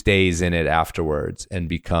maintains, who stays in it afterwards and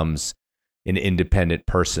becomes an independent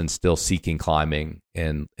person still seeking climbing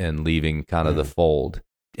and leaving kind of the fold.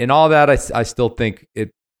 And all that, I still think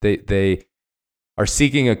they are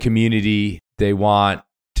seeking a community. They want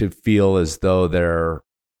to feel as though they're,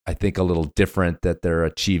 I think, a little different, that they're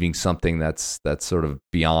achieving something that's sort of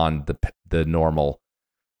beyond the normal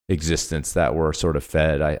existence that we're sort of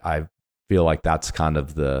fed. I feel like that's kind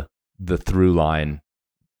of the through line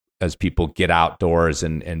as people get outdoors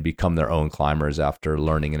and become their own climbers after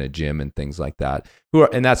learning in a gym and things like that.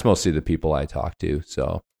 And that's mostly the people I talk to.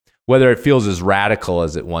 So whether it feels as radical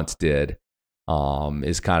as it once did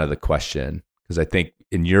is kind of the question. Because I think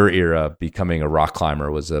in your era, becoming a rock climber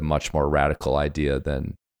was a much more radical idea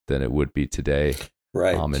than it would be today,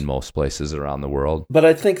 right? In most places around the world. But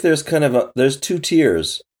I think there's there's two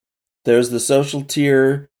tiers. There's the social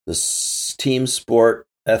tier, the team sport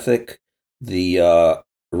ethic, the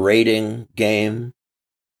rating game,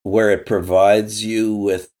 where it provides you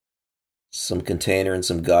with some container and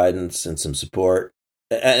some guidance and some support.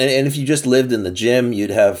 And if you just lived in the gym, you'd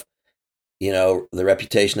have, the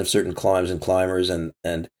reputation of certain climbs and climbers, and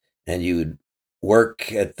you'd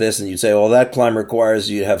work at this, and you'd say, well, that climb requires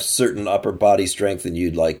you to have certain upper body strength, and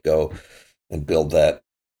you'd like go and build that.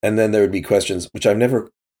 And then there would be questions, which I've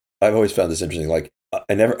always found this interesting. Like,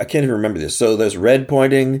 I can't even remember this. So there's red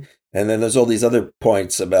pointing, and then there's all these other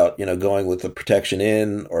points about, going with the protection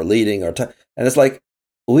in or leading and it's like,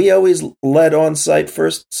 we always led on sight,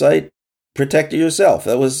 first sight, protect yourself.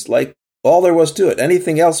 That was like all there was to it.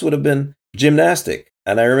 Anything else would have been gymnastic.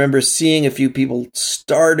 And I remember seeing a few people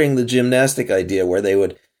starting the gymnastic idea where they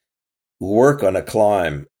would work on a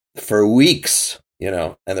climb for weeks,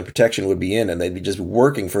 and the protection would be in, and they'd be just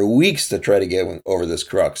working for weeks to try to get over this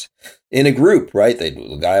crux in a group, right?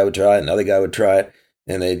 A guy would try it, another guy would try it,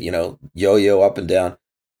 and they'd, yo-yo up and down.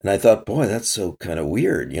 And I thought, boy, that's so kind of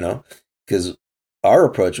weird, because our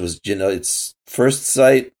approach was, it's first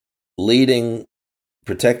sight, leading,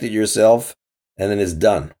 protect it yourself, and then it's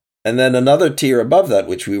done. And then another tier above that,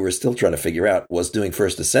 which we were still trying to figure out, was doing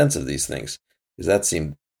first ascents of these things, because that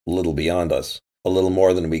seemed a little beyond us, a little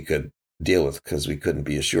more than we could deal with, because we couldn't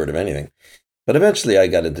be assured of anything. But eventually I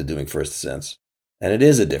got into doing first ascents, and it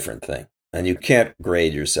is a different thing. And you can't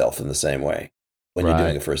grade yourself in the same way when you're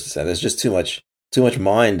doing a first ascent. There's just too much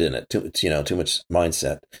mind in it, too much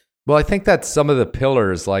mindset. Well, I think that's some of the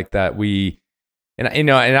pillars like that I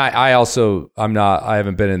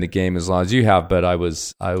haven't been in the game as long as you have, but I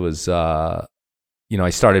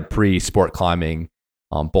started pre-sport climbing.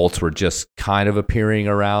 Bolts were just kind of appearing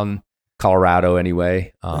around Colorado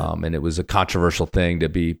anyway. And it was a controversial thing to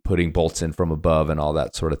be putting bolts in from above and all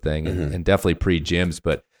that sort of thing, and definitely pre-gyms.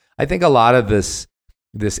 But I think a lot of this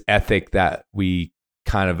ethic that we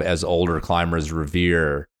kind of as older climbers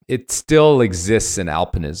revere, it still exists in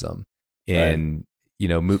alpinism, and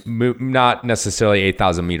not necessarily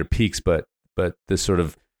 8,000 meter peaks, but the sort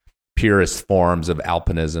of purest forms of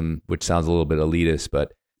alpinism, which sounds a little bit elitist,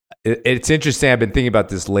 but it's interesting. I've been thinking about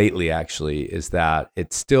this lately, actually, is that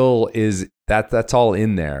it still is that's all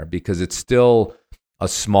in there, because it's still a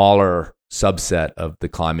smaller subset of the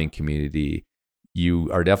climbing community. You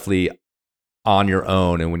are definitely on your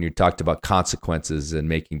own. And when you talked about consequences and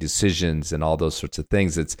making decisions and all those sorts of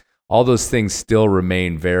things, all those things still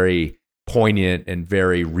remain very poignant and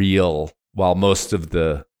very real, while most of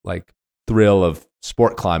the thrill of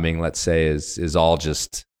sport climbing, let's say, is all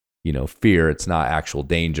just, fear. It's not actual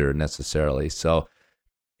danger necessarily. So,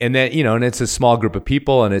 and then, and it's a small group of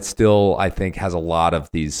people, and it still, I think, has a lot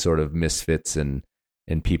of these sort of misfits and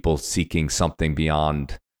people seeking something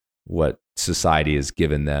beyond what society has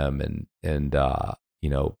given them. And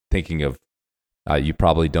thinking of, you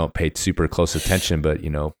probably don't pay super close attention, but,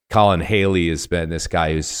 Colin Haley has been this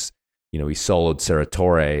guy who's, he soloed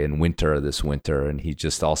Serratore in winter this winter, and he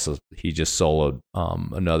just soloed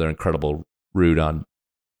another incredible route on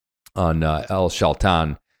El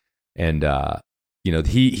Chaltan, and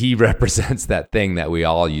he represents that thing that we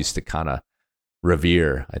all used to kind of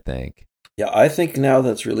revere, I think. Yeah, I think now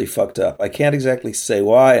that's really fucked up. I can't exactly say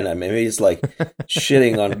why, and maybe it's like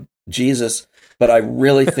shitting on Jesus, but I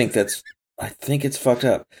really think I think it's fucked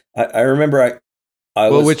up. I remember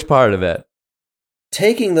which part of it?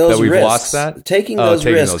 Taking those that we've risks. Lost that? Taking those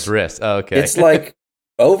risks. Oh, okay. It's like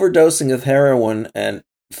overdosing of heroin and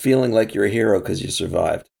feeling like you're a hero because you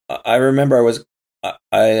survived. I remember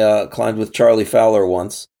I climbed with Charlie Fowler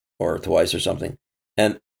once or twice or something,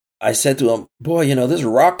 and I said to him, boy, this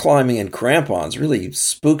rock climbing in crampons really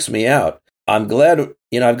spooks me out. I'm glad,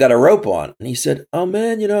 I've got a rope on. And he said, oh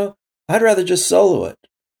man, I'd rather just solo it.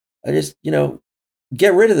 I just,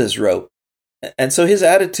 get rid of this rope. And so his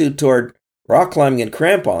attitude toward rock climbing in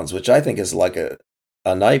crampons, which I think is like a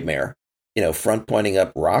nightmare, front pointing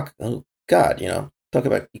up rock. Oh God, talk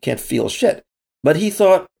about, you can't feel shit. But he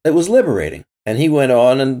thought it was liberating. And he went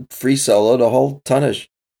on and free soloed a whole ton of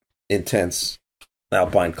intense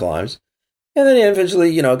alpine climbs. And then he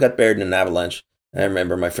eventually, got buried in an avalanche. And I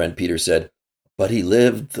remember my friend Peter said, but he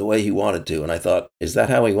lived the way he wanted to. And I thought, is that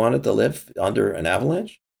how he wanted to live, under an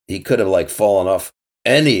avalanche? He could have fallen off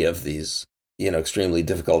any of these, extremely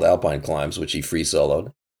difficult alpine climbs, which he free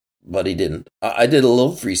soloed, but he didn't. I did a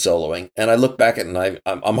little free soloing, and I look back at it, and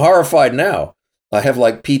I'm horrified now. I have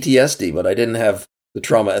PTSD, but I didn't have the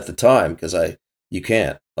trauma at the time, because you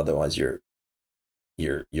can't, otherwise you're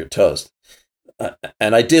toast.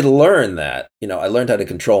 And I did learn that, I learned how to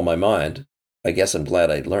control my mind. I guess I'm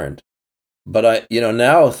glad I learned. But I,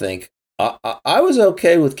 now think I was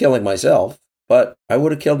okay with killing myself, but I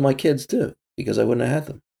would have killed my kids too, because I wouldn't have had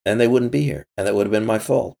them, and they wouldn't be here, and that would have been my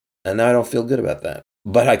fault. And now I don't feel good about that.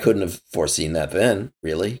 But I couldn't have foreseen that then,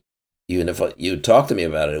 really. Even if you talked to me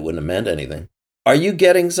about it, it wouldn't have meant anything. Are you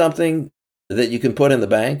getting something that you can put in the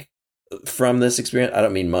bank from this experience? I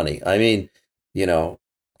don't mean money. I mean,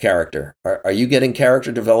 character. Are you getting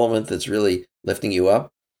character development that's really lifting you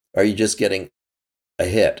up? Or are you just getting a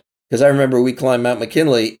hit? Because I remember we climbed Mount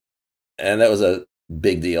McKinley, and that was a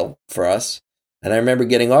big deal for us. And I remember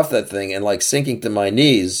getting off that thing and like sinking to my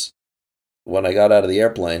knees when I got out of the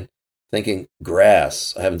airplane, thinking,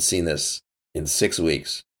 grass. I haven't seen this in 6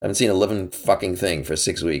 weeks. I haven't seen a living fucking thing for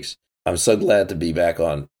 6 weeks. I'm so glad to be back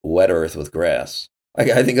on wet earth with grass.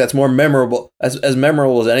 I think that's more memorable, as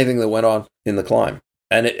memorable as anything that went on in the climb.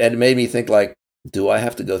 And it made me think, like, do I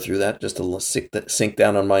have to go through that just to sink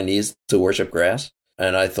down on my knees to worship grass?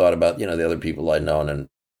 And I thought about, the other people I'd known and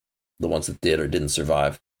the ones that did or didn't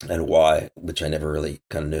survive and why, which I never really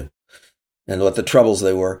kind of knew. And what the troubles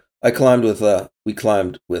they were. We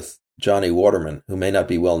climbed with Johnny Waterman, who may not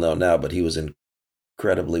be well known now, but he was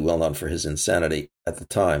incredibly well known for his insanity at the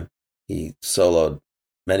time. He soloed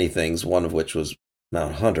many things, one of which was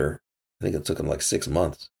Mount Hunter. I think it took him like 6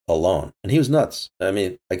 months alone. And he was nuts. I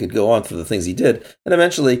mean, I could go on to the things he did. And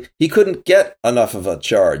eventually, he couldn't get enough of a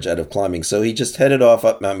charge out of climbing. So he just headed off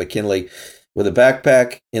up Mount McKinley with a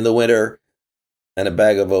backpack in the winter and a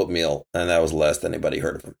bag of oatmeal. And that was the last anybody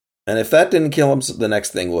heard of him. And if that didn't kill him, the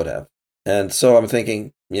next thing would have. And so I'm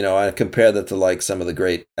thinking, I compare that to like some of the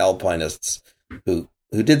great alpinists who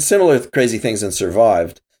did similar crazy things and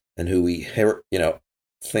survived, and who we,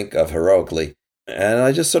 think of heroically. And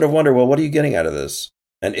I just sort of wonder, well, what are you getting out of this?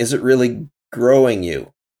 And is it really growing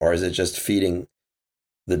you, or is it just feeding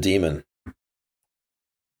the demon?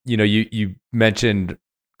 You mentioned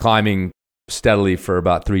climbing steadily for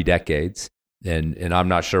about 3 decades, and I'm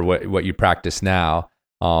not sure what you practice now,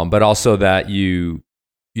 but also that you've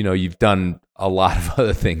done a lot of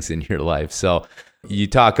other things in your life. So you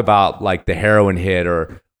talk about like the heroin hit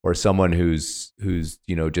or someone who's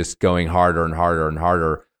just going harder and harder and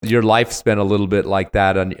harder. Your life's been a little bit like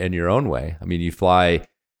that in your own way. I mean, you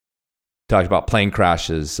talked about plane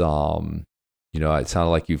crashes. It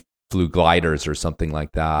sounded like you flew gliders or something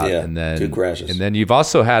like that. Yeah, and then 2 crashes. And then you've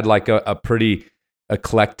also had like a pretty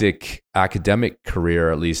eclectic academic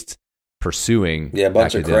career, at least pursuing. Yeah, a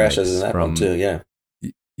bunch of crashes in that one too. Yeah.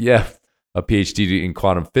 Yeah. A PhD in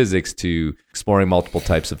quantum physics to exploring multiple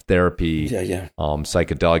types of therapy. Yeah.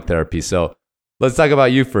 Psychedelic therapy. So let's talk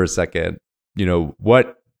about you for a second.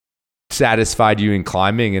 What satisfied you in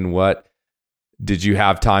climbing, and what did you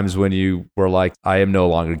have times when you were like, I am no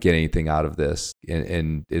longer getting anything out of this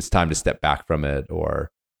and it's time to step back from it?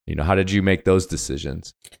 Or, how did you make those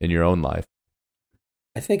decisions in your own life?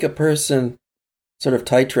 I think a person sort of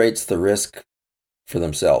titrates the risk for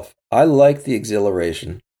themselves. I like the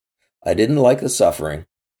exhilaration. I didn't like the suffering.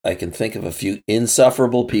 I can think of a few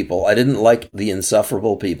insufferable people. I didn't like the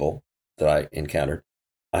insufferable people that I encountered.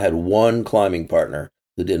 I had one climbing partner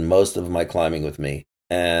who did most of my climbing with me.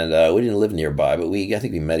 And we didn't live nearby, but I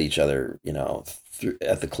think we met each other,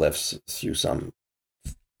 at the cliffs through some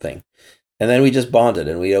thing. And then we just bonded,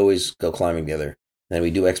 and we always go climbing together. And we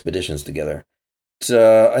do expeditions together.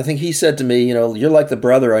 So I think he said to me, you're like the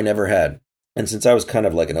brother I never had. And since I was kind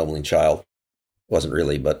of like an only child, wasn't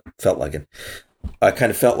really, but felt like it, I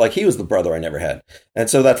kind of felt like he was the brother I never had. And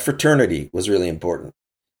so that fraternity was really important.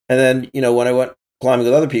 And then, when I went climbing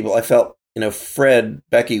with other people, I felt, Fred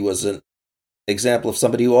Becky was an example of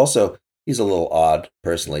somebody who also, he's a little odd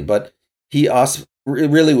personally, but he also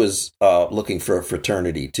really was looking for a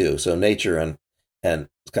fraternity too. So nature and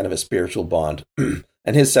kind of a spiritual bond.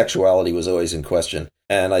 And his sexuality was always in question.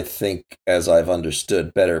 And I think as I've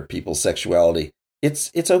understood better people's sexuality,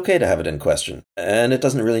 it's okay to have it in question. And it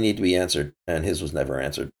doesn't really need to be answered. And his was never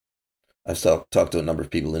answered. I've talked to a number of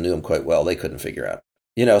people who knew him quite well. They couldn't figure out.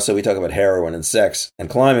 So we talk about heroin and sex and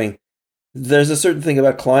climbing. There's a certain thing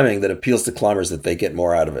about climbing that appeals to climbers that they get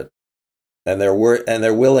more out of it. And they're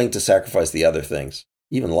willing to sacrifice the other things,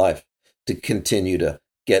 even life, to continue to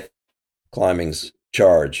get climbing's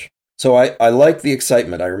charge. So I like the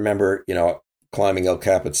excitement. I remember, climbing El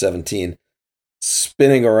Cap at 17,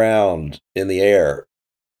 spinning around in the air,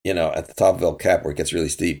 at the top of El Cap where it gets really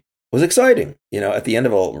steep. It was exciting. At the end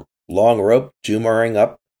of a long rope, Jumaring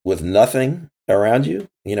up with nothing around you.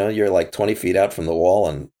 You're like 20 feet out from the wall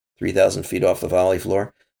and 3,000 feet off the valley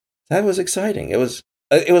floor. That was exciting. It was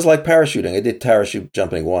like parachuting. I did parachute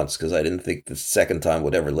jumping once because I didn't think the second time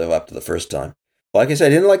would ever live up to the first time. Like I said,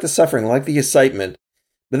 I didn't like the suffering, I liked the excitement.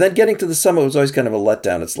 But then getting to the summit was always kind of a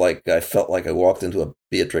letdown. It's like I felt like I walked into a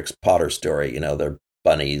Beatrix Potter story. They're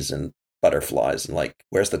bunnies and butterflies. And like,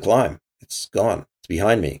 where's the climb? It's gone. It's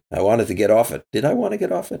behind me. I wanted to get off it. Did I want to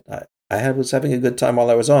get off it? Was having a good time while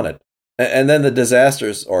I was on it. And then the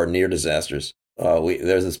disasters, or near disasters.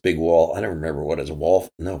 There's this big wall. I don't remember what is a wall.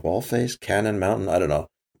 No, wall face, Cannon Mountain. I don't know.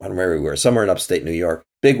 I don't remember where. Somewhere in upstate New York.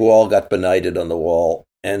 Big wall, got benighted on the wall.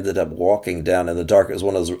 Ended up walking down in the dark. It was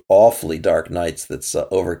one of those awfully dark nights that's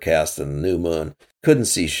overcast and new moon. Couldn't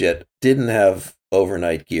see shit. Didn't have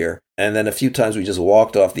overnight gear. And then a few times we just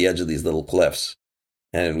walked off the edge of these little cliffs.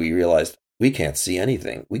 And we realized we can't see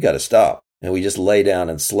anything. We got to stop. And we just lay down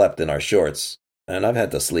and slept in our shorts. And I've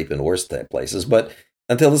had to sleep in worse places, but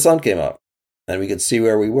until the sun came up and we could see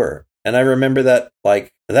where we were. And I remember that,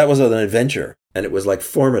 that was an adventure. And it was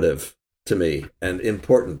formative to me and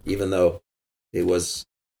important, even though it was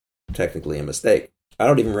technically a mistake. I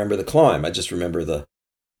don't even remember the climb. I just remember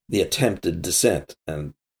the attempted descent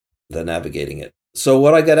and the navigating it. So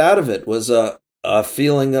what I got out of it was a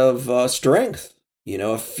feeling of strength,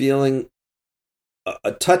 a feeling,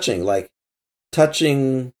 a touching the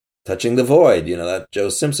void, that Joe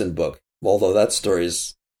Simpson book. Although that story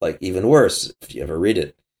is even worse if you ever read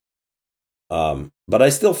it. But I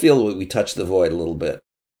still feel we touch the void a little bit.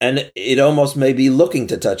 And it almost may be looking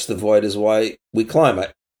to touch the void is why we climb.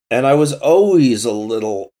 And I was always a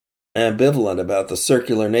little ambivalent about the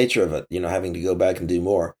circular nature of it, having to go back and do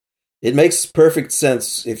more. It makes perfect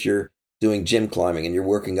sense if you're doing gym climbing and you're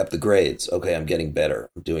working up the grades. Okay, I'm getting better.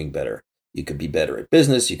 I'm doing better. You could be better at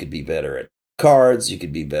business. You could be better at cards. You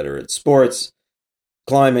could be better at sports,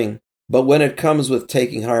 climbing. But when it comes with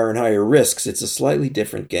taking higher and higher risks, it's a slightly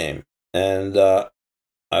different game. And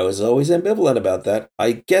I was always ambivalent about that.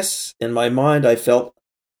 I guess in my mind, I felt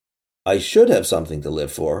I should have something to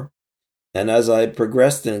live for. And as I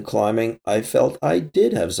progressed in climbing, I felt I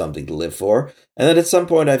did have something to live for. And then at some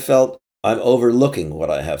point, I felt I'm overlooking what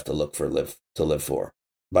I have to live for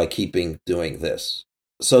by keeping doing this.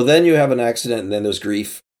 So then you have an accident and then there's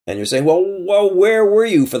grief. And you're saying, well, where were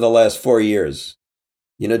you for the last 4 years?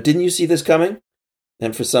 Didn't you see this coming?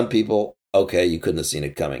 And for some people, okay, you couldn't have seen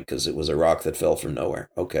it coming because it was a rock that fell from nowhere.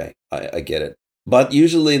 Okay, I get it. But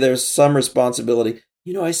usually there's some responsibility.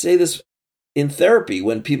 I say this in therapy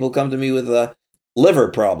when people come to me with liver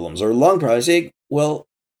problems or lung problems. I say, well,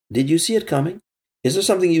 did you see it coming? Is there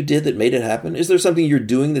something you did that made it happen? Is there something you're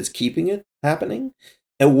doing that's keeping it happening?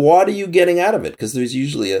 And what are you getting out of it? Because there's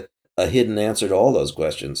usually a hidden answer to all those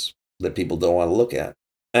questions that people don't want to look at.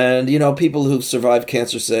 And, people who've survived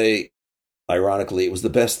cancer say, ironically, it was the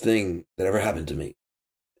best thing that ever happened to me.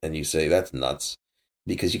 And you say, that's nuts,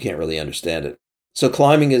 because you can't really understand it. So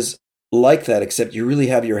climbing is like that, except you really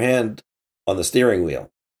have your hand on the steering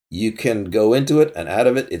wheel. You can go into it and out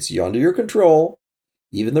of it. It's under your control,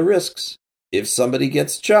 even the risks. If somebody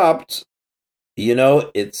gets chopped, there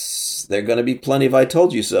are going to be plenty of I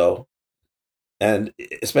told you so. And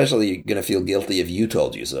especially you're going to feel guilty if you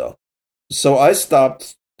told you so. So I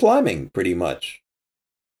stopped climbing pretty much.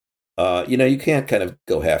 You can't kind of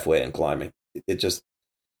go halfway in climbing. It's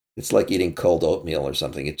like eating cold oatmeal or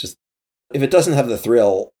something. If it doesn't have the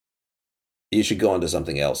thrill, you should go on to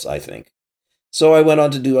something else, I think. So I went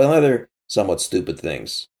on to do other somewhat stupid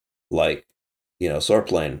things, like,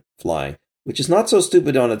 soarplane flying, which is not so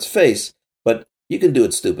stupid on its face, but you can do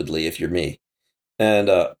it stupidly if you're me. And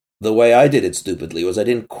the way I did it stupidly was I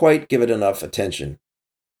didn't quite give it enough attention.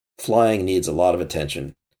 Flying needs a lot of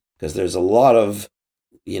attention because there's a lot of,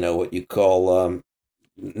 what you call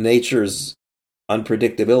nature's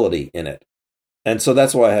unpredictability in it. And so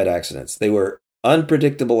that's why I had accidents. They were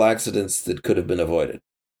unpredictable accidents that could have been avoided.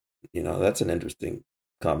 That's an interesting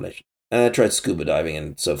combination. And I tried scuba diving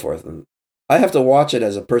and so forth. And I have to watch it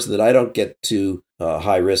as a person that I don't get too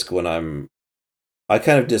high risk when I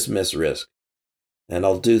kind of dismiss risk. And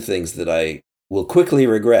I'll do things that I will quickly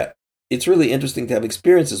regret. It's really interesting to have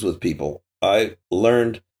experiences with people. I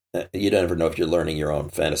learned, you don't ever know if you're learning your own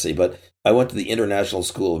fantasy, but I went to the International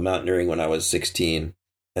School of Mountaineering when I was 16,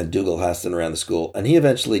 and Dougal Haston ran the school, and he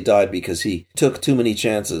eventually died because he took too many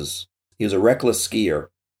chances. He was a reckless skier,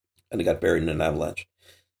 and he got buried in an avalanche.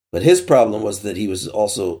 But his problem was that he was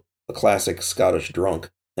also a classic Scottish drunk,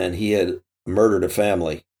 and he had murdered a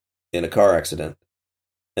family in a car accident,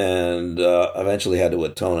 and eventually had to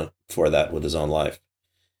atone for that with his own life.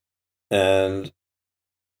 And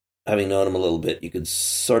having known him a little bit, you could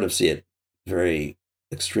sort of see it. Very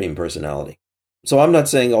extreme personality. So I'm not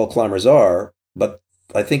saying all climbers are, but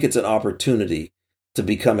I think it's an opportunity to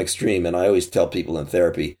become extreme. And I always tell people in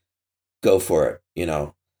therapy, go for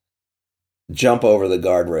it, jump over the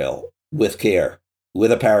guardrail with care,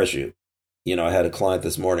 with a parachute. I had a client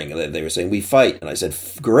this morning and they were saying, we fight. And I said,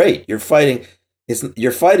 great, you're fighting.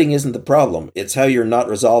 Your fighting isn't the problem. It's how you're not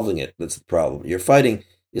resolving it that's the problem. You're fighting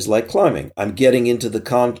is like climbing. I'm getting into the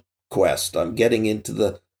conquest. I'm getting into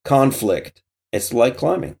the conflict. It's like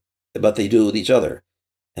climbing, but they do it with each other.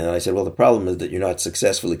 And I said, well, the problem is that you're not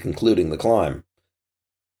successfully concluding the climb.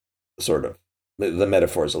 Sort of. The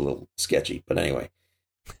metaphor is a little sketchy, but anyway.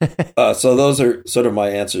 So those are sort of my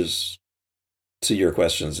answers to your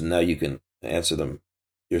questions, and now you can answer them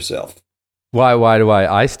yourself. Why do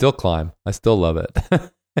I still climb? I still love it.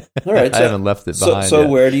 All right. I haven't left it behind So yet.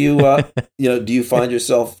 where do you, do you find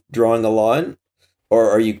yourself drawing a line, or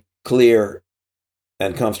are you clear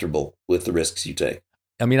and comfortable with the risks you take?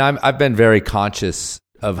 I mean, I've been very conscious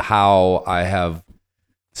of how I have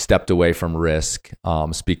stepped away from risk.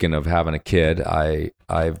 Speaking of having a kid,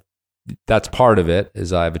 I've that's part of it.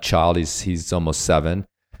 Is I have a child. He's almost 7.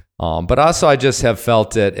 But also I just have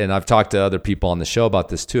felt it, and I've talked to other people on the show about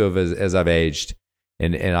this too, as I've aged,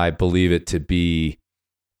 and I believe it to be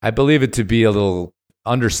a little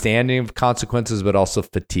understanding of consequences, but also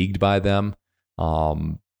fatigued by them.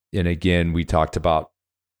 And again, we talked about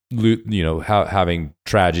having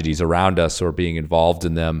tragedies around us or being involved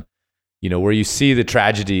in them, where you see the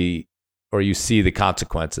tragedy or you see the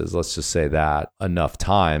consequences. Let's just say that enough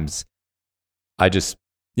times, it's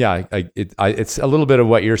a little bit of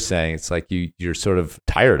what you're saying. It's like you're sort of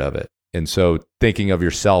tired of it. And so thinking of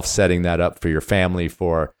yourself setting that up for your family,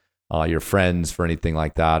 for your friends, for anything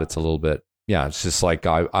like that, it's a little bit, it's just like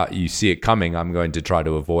you see it coming. I'm going to try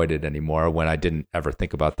to avoid it anymore, when I didn't ever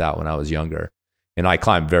think about that when I was younger. And I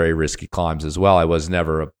climbed very risky climbs as well. I was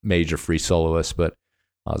never a major free soloist, but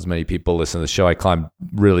as many people listen to the show, I climbed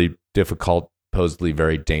really difficult, supposedly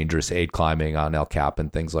very dangerous aid climbing on El Cap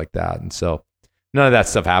and things like that. And so none of that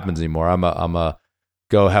stuff happens anymore. I'm a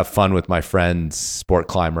go have fun with my friends sport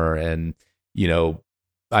climber. And,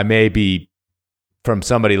 I may be, from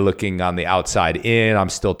somebody looking on the outside in, I'm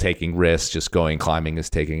still taking risks. Just going climbing is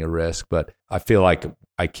taking a risk, but I feel like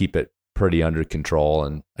I keep it pretty under control,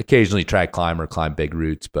 and occasionally try climb or climb big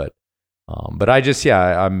routes. But I just,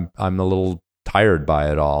 I'm a little tired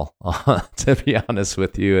by it all, to be honest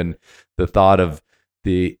with you. And the thought of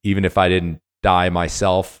even if I didn't die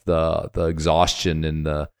myself, the exhaustion and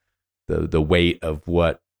the weight of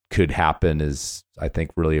what could happen is, I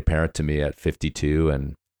think, really apparent to me at 52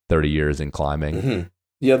 and 30 years in climbing. Mm-hmm.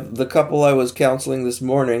 Yeah, the couple I was counseling this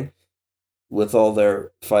morning, with all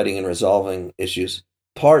their fighting and resolving issues,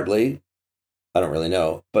 partly, I don't really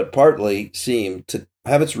know, but partly seemed to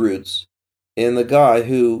have its roots in the guy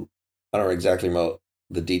who, I don't exactly know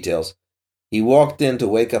the details, he walked in to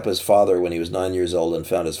wake up his father when he was 9 years old and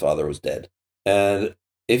found his father was dead. And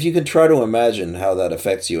if you could try to imagine how that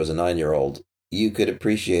affects you as a 9-year-old, you could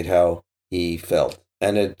appreciate how he felt.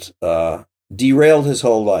 And it derailed his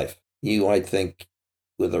whole life. You might think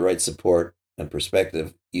with the right support and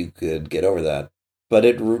perspective, you could get over that. But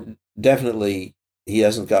it definitely, he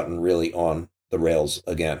hasn't gotten really on the rails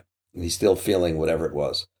again. He's still feeling whatever it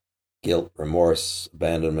was. Guilt, remorse,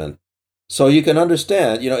 abandonment. So you can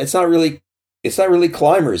understand, it's not really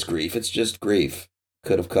climber's grief. It's just grief.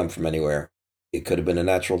 Could have come from anywhere. It could have been a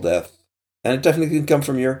natural death. And it definitely can come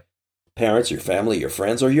from your parents, your family, your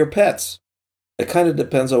friends, or your pets. It kind of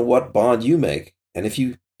depends on what bond you make. And if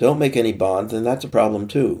you don't make any bond, then that's a problem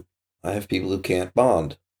too. I have people who can't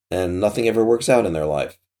bond, and nothing ever works out in their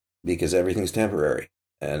life because everything's temporary.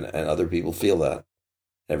 And other people feel that.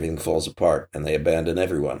 Everything falls apart, and they abandon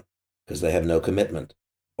everyone because they have no commitment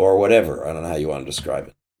or whatever. I don't know how you want to describe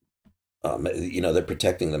it. They're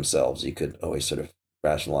protecting themselves. You could always sort of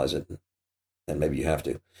rationalize it, and maybe you have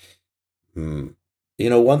to.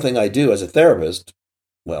 One thing I do as a therapist,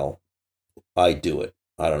 well, I do it.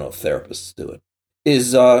 I don't know if therapists do it,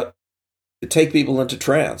 is take people into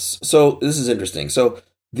trance. So this is interesting. So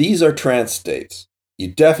these are trance states. You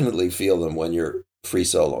definitely feel them when you're free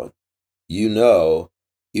soloing. You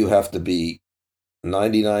have to be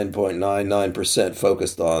 99.99%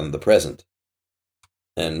 focused on the present,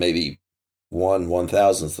 and maybe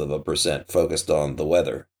 1/1000% focused on the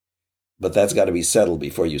weather. But that's got to be settled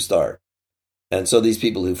before you start. And so these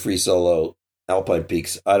people who free solo alpine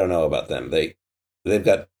peaks, I don't know about them. They've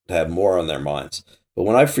got to have more on their minds. But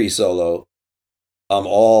when I free solo, I'm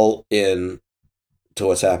all in to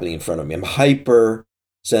what's happening in front of me. I'm hyper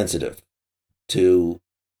sensitive to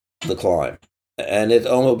the climb, and it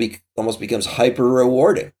almost becomes hyper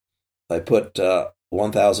rewarding. I put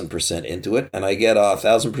 1,000% into it, and I get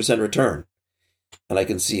 1,000% return, and I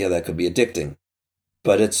can see how that could be addicting.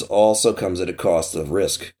 But it also comes at a cost of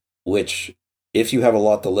risk, which, if you have a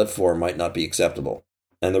lot to live for, might not be acceptable.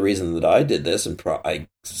 And the reason that I did this, and I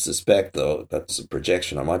suspect, though, that's a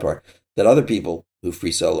projection on my part, that other people who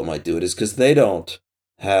free solo might do it, is because they don't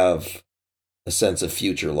have a sense of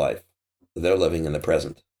future life. they're living in the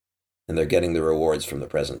present, and they're getting the rewards from the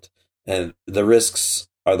present. And the risks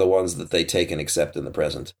are the ones that they take and accept in the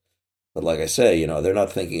present. But like I say, they're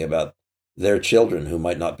not thinking about their children who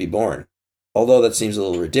might not be born. Although that seems a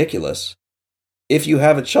little ridiculous. If you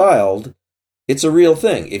have a child, it's a real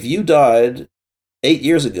thing. If you died 8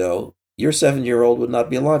 years ago, your 7-year-old would not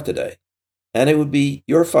be alive today. And it would be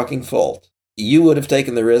your fucking fault. You would have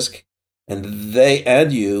taken the risk, and they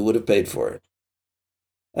and you would have paid for it.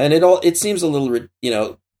 And it seems a little,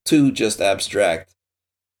 too just abstract.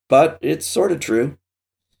 But it's sort of true.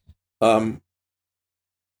 And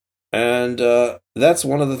that's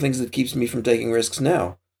one of the things that keeps me from taking risks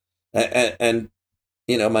now. And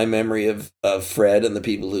my memory of Fred and the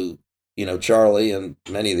people who, Charlie and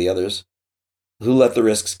many of the others who let the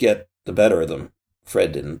risks get the better of them.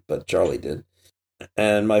 Fred didn't, but Charlie did.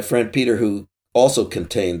 And my friend Peter, who also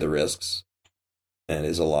contained the risks and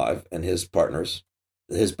is alive, and his partners.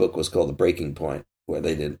 His book was called The Breaking Point, where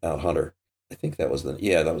they did Hunter. I think that was the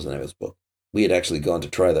name of his book. We had actually gone to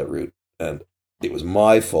try that route, and it was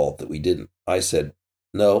my fault that we didn't. I said,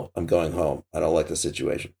 no, I'm going home. I don't like the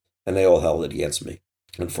situation. And they all held it against me.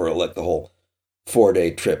 And for the whole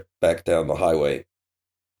 4-day trip back down the highway,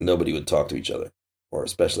 nobody would talk to each other, or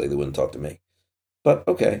especially they wouldn't talk to me. But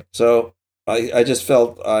okay, so I just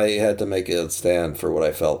felt I had to make a stand for what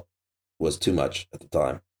I felt was too much at the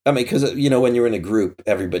time. I mean, because, when you're in a group,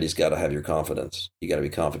 everybody's got to have your confidence. You got to be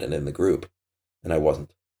confident in the group. And I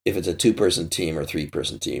wasn't. If it's a 2-person team or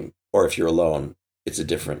 3-person team, or if you're alone, it's a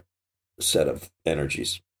different set of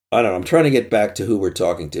energies. I don't know. I'm trying to get back to who we're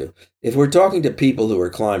talking to. If we're talking to people who are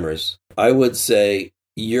climbers, I would say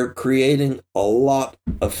you're creating a lot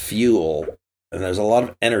of fuel, and there's a lot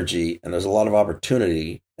of energy, and there's a lot of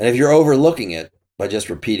opportunity. And if you're overlooking it by just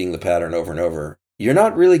repeating the pattern over and over, you're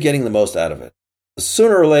not really getting the most out of it.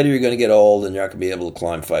 Sooner or later, you're going to get old, and you're not going to be able to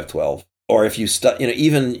climb 512. Or if you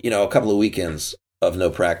even a couple of weekends of no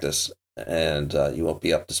practice, and you won't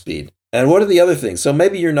be up to speed. And what are the other things? So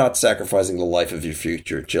maybe you're not sacrificing the life of your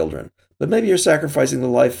future children, but maybe you're sacrificing the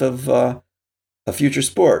life of a future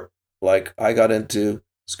sport. Like I got into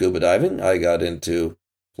scuba diving. I got into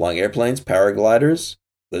flying airplanes, paragliders.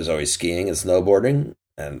 There's always skiing and snowboarding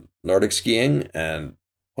and Nordic skiing. And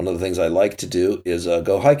one of the things I like to do is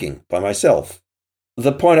go hiking by myself.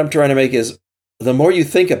 The point I'm trying to make is the more you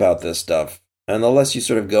think about this stuff and the less you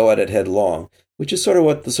sort of go at it headlong, which is sort of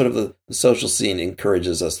what the social scene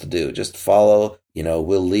encourages us to do. Just follow,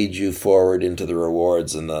 we'll lead you forward into the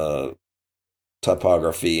rewards and the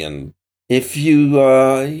topography. And if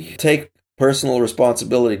you take personal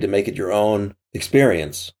responsibility to make it your own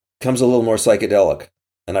experience, it becomes a little more psychedelic.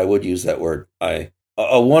 And I would use that word.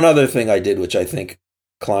 One other thing I did, which I think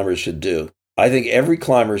climbers should do. I think every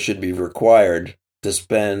climber should be required to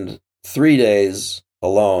spend 3 days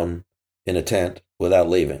alone in a tent without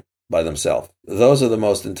leaving by themselves. Those are the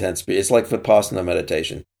most intense. It's like Vipassana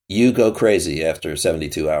meditation. You go crazy after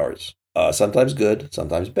 72 hours. Sometimes good,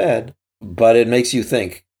 sometimes bad, but it makes you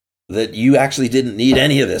think that you actually didn't need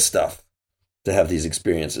any of this stuff to have these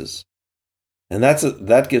experiences. And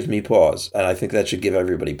that gives me pause, and I think that should give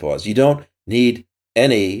everybody pause. You don't need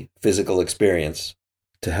any physical experience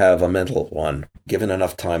to have a mental one, given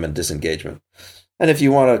enough time and disengagement. And if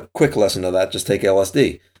you want a quick lesson of that, just take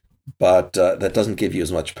LSD. But that doesn't give you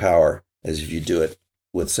as much power as if you do it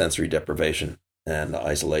with sensory deprivation and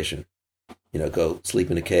isolation. Go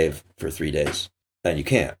sleep in a cave for 3 days. And you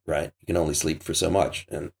can't, right? You can only sleep for so much.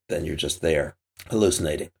 And then you're just there,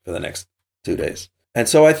 hallucinating for the next 2 days. And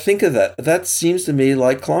so I think of that. That seems to me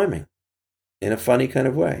like climbing in a funny kind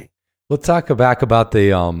of way. We'll talk back about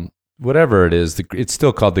the whatever it is. It's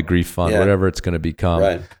still called the Grief Fund, whatever it's going to become.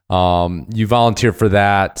 Right. You volunteer for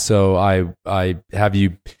that. So I have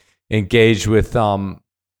you engaged with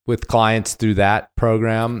clients through that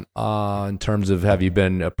program in terms of, have you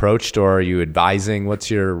been approached or are you advising? What's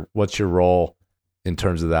your role in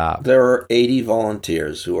terms of that? There are 80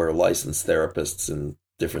 volunteers who are licensed therapists in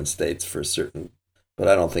different states for certain, but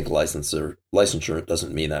I don't think licensure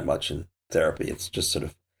doesn't mean that much in therapy. It's just sort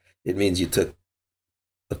of, it means you took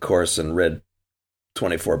a course and read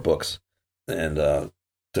 24 books and to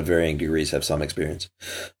varying degrees have some experience.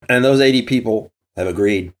 And those 80 people have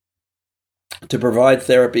agreed to provide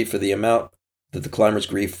therapy for the amount that the Climbers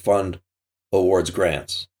Grief Fund awards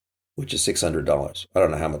grants, which is $600. I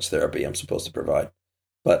don't know how much therapy I'm supposed to provide,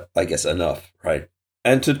 but I guess enough, right?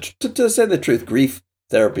 And to say the truth, grief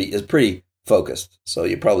therapy is pretty focused, so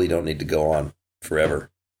you probably don't need to go on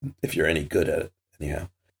forever if you're any good at it, anyhow.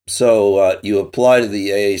 So you apply to the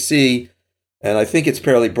AAC, and I think it's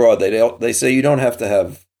fairly broad. They say you don't have to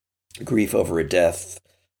have grief over a death,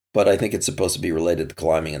 but I think it's supposed to be related to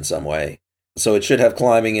climbing in some way. So it should have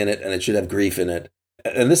climbing in it, and it should have grief in it.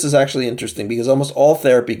 And this is actually interesting because almost all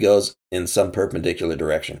therapy goes in some perpendicular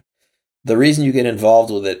direction. The reason you get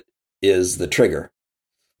involved with it is the trigger.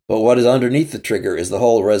 But what is underneath the trigger is the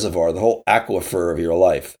whole reservoir, the whole aquifer of your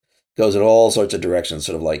life. It goes in all sorts of directions,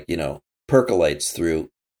 sort of like, percolates through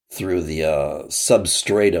the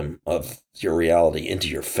substratum of your reality into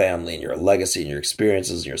your family and your legacy and your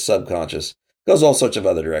experiences and your subconscious. It goes all sorts of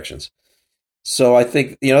other directions. So I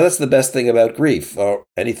think, that's the best thing about grief, or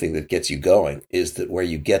anything that gets you going, is that where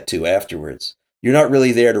you get to afterwards. You're not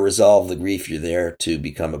really there to resolve the grief. You're there to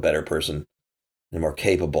become a better person and more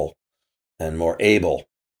capable and more able.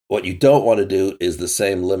 What you don't want to do is the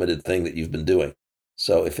same limited thing that you've been doing.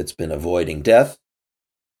 So if it's been avoiding death,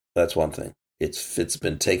 that's one thing. If it's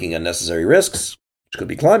been taking unnecessary risks, which could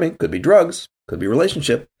be climbing, could be drugs, could be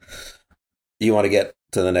relationship, you want to get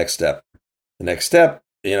to the next step. The next step,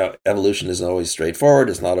 evolution isn't always straightforward.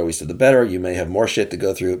 It's not always to the better. You may have more shit to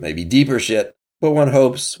go through. It may be deeper shit, but one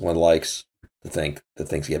hopes, one likes to think that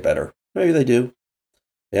things get better. Maybe they do.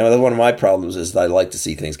 One of my problems is that I like to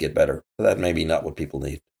see things get better. But that may be not what people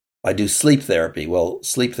need. I do sleep therapy. Well,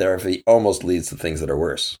 sleep therapy almost leads to things that are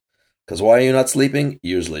worse. Because why are you not sleeping?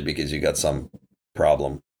 Usually because you got some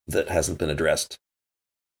problem that hasn't been addressed.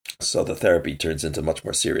 So the therapy turns into a much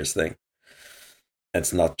more serious thing.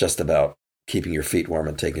 It's not just about keeping your feet warm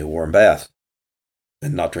and taking a warm bath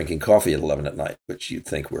and not drinking coffee at 11 at night, which you'd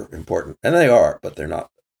think were important. And they are, but they're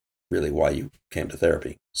not really why you came to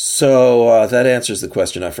therapy. So that answers the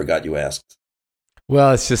question I forgot you asked.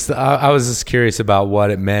 Well, it's just I was just curious about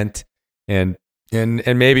what it meant and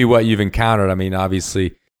maybe what you've encountered. I mean,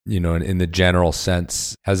 obviously, in the general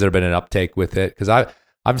sense, has there been an uptake with it? Because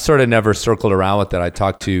I've sort of never circled around with it. I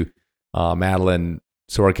talked to Madeline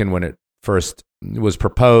Sorkin when it first was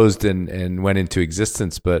proposed and went into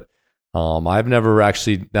existence, but I've never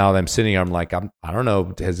actually. Now that I'm sitting here, I'm like, I don't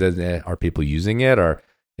know. Are people using it, or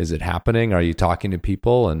is it happening? Are you talking to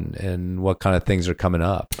people, and what kind of things are coming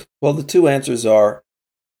up? Well, the two answers are: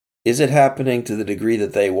 is it happening to the degree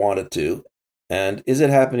that they want it to, and is it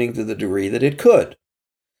happening to the degree that it could?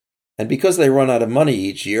 And because they run out of money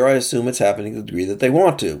each year, I assume it's happening to the degree that they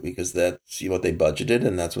want to, because that's what they budgeted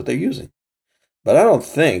and that's what they're using. But I don't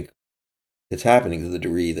think it's happening to the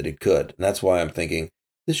degree that it could. And that's why I'm thinking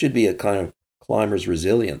this should be a kind of climber's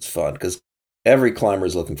resilience fund, because every climber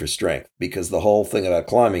is looking for strength, because the whole thing about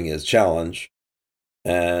climbing is challenge.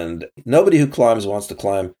 And nobody who climbs wants to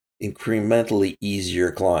climb incrementally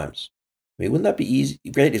easier climbs. I mean, wouldn't that be easy?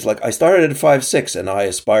 Great. It's like I started at 5'6" and I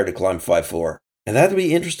aspire to climb 5'4". And that would be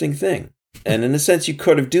an interesting thing. And in a sense, you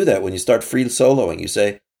could have do that when you start free soloing. You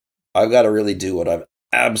say, I've got to really do what I'm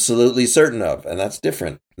absolutely certain of. And that's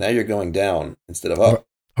different. Now you're going down instead of up.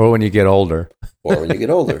 Or when you get older. Or when you get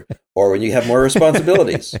older. Or when you have more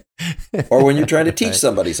responsibilities. Or when you're trying to teach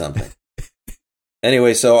somebody something.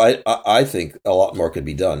 Anyway, so I think a lot more could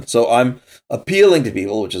be done. So I'm appealing to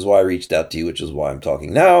people, which is why I reached out to you, which is why I'm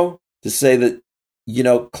talking now, to say that,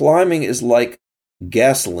 climbing is like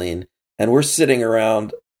gasoline. And we're sitting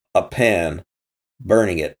around a pan,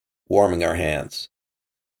 burning it, warming our hands.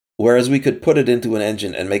 Whereas we could put it into an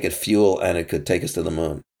engine and make it fuel and it could take us to the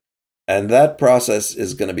moon. And that process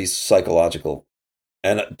is going to be psychological.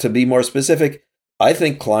 And to be more specific, I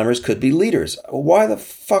think climbers could be leaders. Why the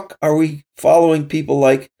fuck are we following people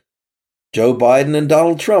like Joe Biden and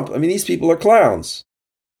Donald Trump? I mean, these people are clowns.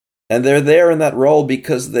 And they're there in that role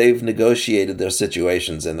because they've negotiated their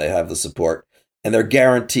situations and they have the support. And they're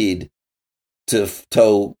guaranteed to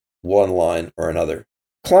toe one line or another.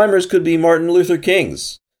 Climbers could be Martin Luther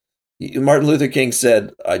Kings. Martin Luther King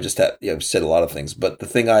said, said a lot of things, but the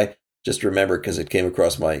thing I just remember because it came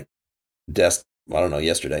across my desk,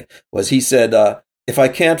 yesterday, was he said, if I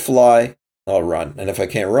can't fly, I'll run. And if I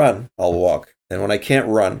can't run, I'll walk. And when I can't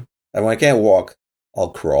run, and when I can't walk,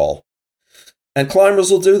 I'll crawl. And climbers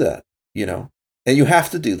will do that, and you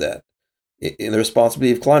have to do that in the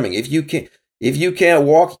responsibility of climbing. If you can't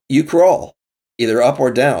walk, you crawl. Either up or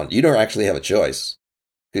down. You don't actually have a choice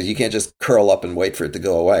because you can't just curl up and wait for it to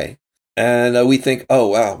go away. And we think, oh,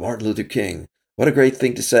 wow, Martin Luther King. What a great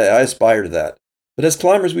thing to say. I aspire to that. But as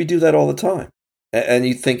climbers, we do that all the time. And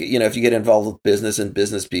you think, if you get involved with business and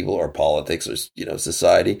business people or politics or,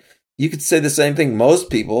 society, you could say the same thing. Most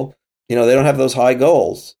people, they don't have those high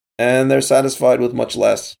goals and they're satisfied with much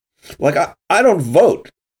less. Like, I don't vote.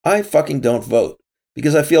 I fucking don't vote.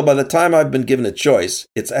 Because I feel by the time I've been given a choice,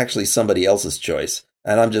 it's actually somebody else's choice.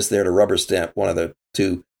 And I'm just there to rubber stamp one of the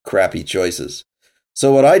two crappy choices.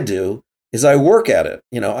 So what I do is I work at it.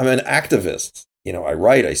 I'm an activist. I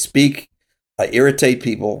write, I speak, I irritate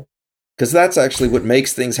people. Because that's actually what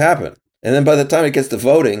makes things happen. And then by the time it gets to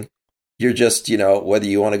voting, You're just, whether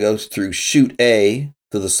you want to go through chute A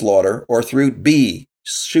to the slaughter or through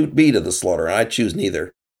chute B to the slaughter. And I choose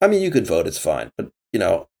neither. I mean, you could vote. It's fine. But,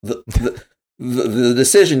 the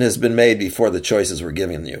decision has been made before the choices were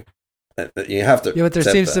given you. You have to. Yeah, but there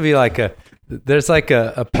seems to be there's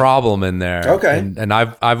a problem in there. Okay. And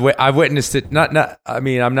I've witnessed it.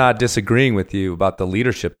 I'm not disagreeing with you about the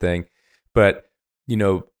leadership thing, but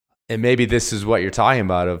and maybe this is what you're talking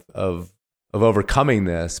about of overcoming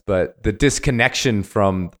this, but the disconnection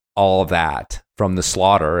from all of that, from the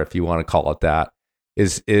slaughter, if you want to call it that,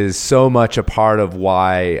 is so much a part of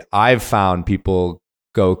why I've found people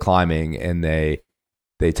go climbing and they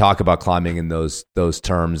talk about climbing in those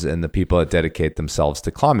terms, and the people that dedicate themselves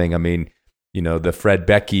to climbing. I mean, the Fred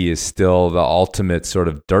Becky is still the ultimate sort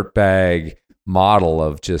of dirtbag model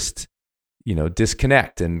of just,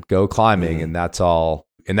 disconnect and go climbing. And that's all.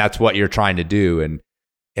 And that's what you're trying to do.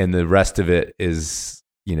 And the rest of it is,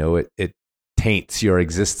 it taints your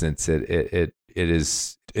existence. It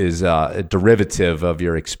is a derivative of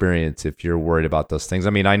your experience if you're worried about those things. I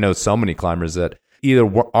mean, I know so many climbers that either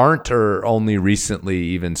aren't or only recently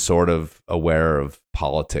even sort of aware of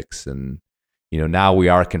politics. And, now we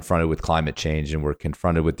are confronted with climate change, and we're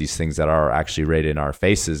confronted with these things that are actually right in our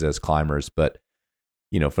faces as climbers. But,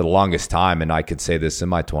 for the longest time, and I could say this in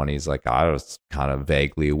my 20s, like I was kind of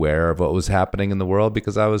vaguely aware of what was happening in the world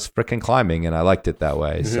because I was freaking climbing and I liked it that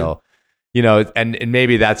way. Mm-hmm. So, and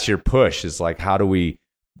maybe that's your push, is like, how do we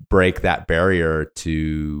break that barrier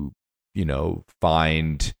to,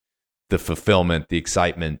 find the fulfillment, the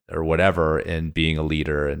excitement or whatever in being a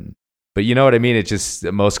leader. But you know what I mean? It's just,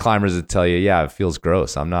 most climbers would tell you, yeah, it feels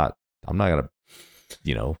gross. I'm not going to,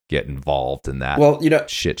 get involved in that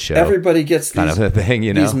shit show. Everybody gets kind of a thing,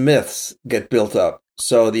 these myths get built up.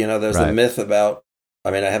 So, there's right. a myth about,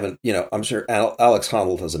 I haven't, I'm sure Alex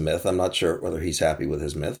Honnold has a myth. I'm not sure whether he's happy with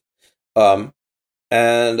his myth. And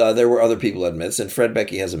there were other people who had myths, and Fred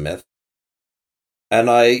Becky has a myth. And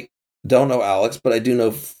I don't know Alex, but I did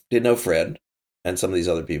know Fred and some of these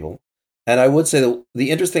other people. And I would say the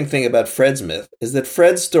interesting thing about Fred's myth is that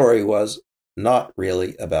Fred's story was not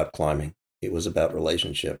really about climbing. It was about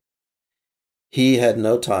relationship. He had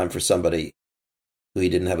no time for somebody who he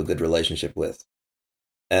didn't have a good relationship with.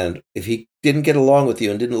 And if he didn't get along with you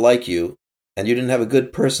and didn't like you, and you didn't have a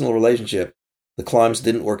good personal relationship, the climbs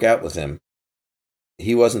didn't work out with him.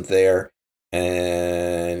 He wasn't there,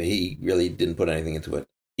 and he really didn't put anything into it.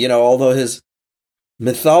 Although his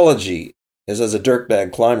mythology is as a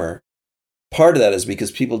dirtbag climber, part of that is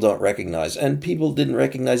because people don't recognize, and people didn't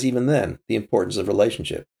recognize even then, the importance of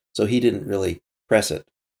relationship. So he didn't really press it.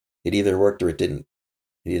 It either worked or it didn't.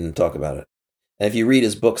 He didn't talk about it. And if you read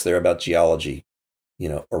his books, they're about geology,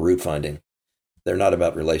 or route finding. They're not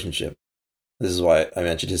about relationship. This is why I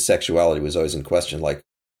mentioned his sexuality was always in question. Like,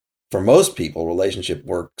 for most people, relationship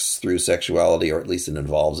works through sexuality, or at least it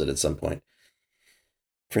involves it at some point.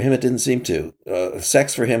 For him, it didn't seem to.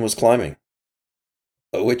 Sex for him was climbing,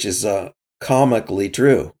 which is comically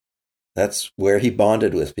true. That's where he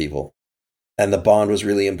bonded with people. And the bond was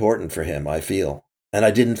really important for him, I feel. And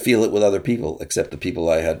I didn't feel it with other people, except the people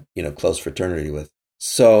I had, close fraternity with.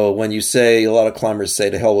 So when you say, a lot of climbers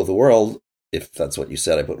say to hell with the world, if that's what you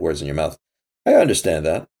said, I put words in your mouth. I understand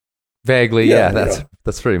that. Vaguely, yeah.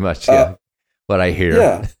 That's pretty much what I hear.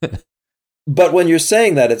 Yeah. But when you're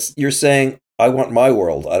saying that, you're saying, I want my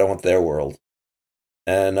world. I don't want their world.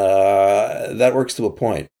 And that works to a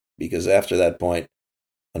point, because after that point,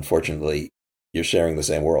 unfortunately, you're sharing the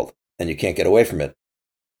same world and you can't get away from it.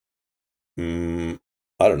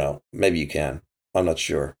 I don't know. Maybe you can. I'm not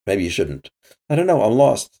sure. Maybe you shouldn't. I don't know. I'm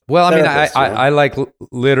lost. Well, I like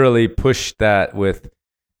literally push that with,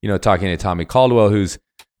 talking to Tommy Caldwell, who's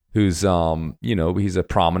he's a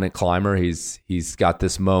prominent climber. He's got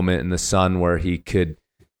this moment in the sun where he could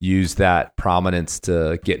use that prominence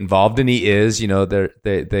to get involved, and he is.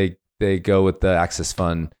 They go with the Access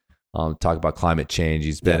Fund, talk about climate change.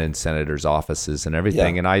 He's been in senators' offices and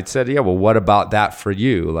everything. And I said, well, what about that for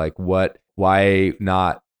you? Like, why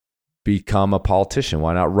not become a politician?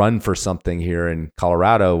 Why not run for something here in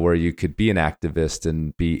Colorado where you could be an activist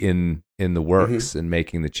and be in the works and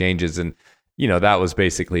making the changes? And that was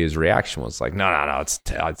basically his reaction, was like, no,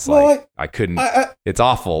 it's like I couldn't. It's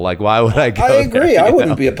awful. Like, why would I go? I agree. I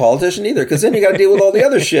wouldn't be a politician either, because then you got to deal with all the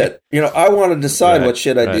other shit. I want to decide what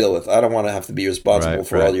shit I deal with. I don't want to have to be responsible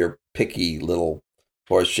for all your picky little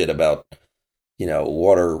horse shit about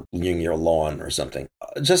watering your lawn or something.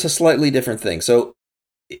 Just a slightly different thing. So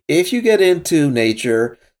if you get into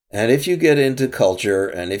nature, and if you get into culture,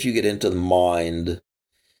 and if you get into the mind,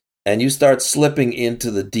 and you start slipping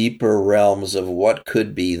into the deeper realms of what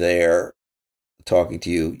could be there, talking to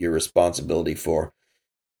you, your responsibility for.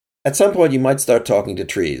 At some point, you might start talking to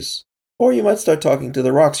trees, or you might start talking to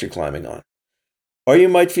the rocks you're climbing on, or you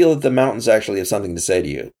might feel that the mountains actually have something to say to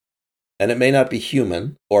you. And it may not be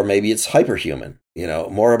human, or maybe it's hyperhuman,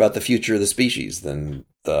 more about the future of the species than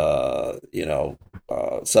the,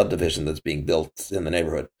 subdivision that's being built in the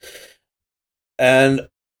neighborhood. And,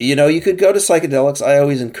 you could go to psychedelics. I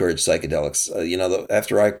always encourage psychedelics.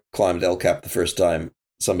 After I climbed El Cap the first time,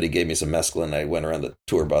 somebody gave me some mescaline. I went around the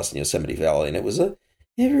tour bus in Yosemite Valley, and it was a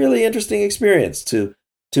really interesting experience to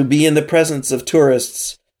be in the presence of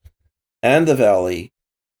tourists and the valley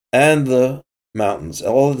and the mountains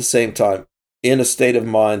all at the same time in a state of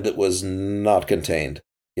mind that was not contained.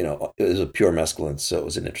 It was a pure mescaline, so it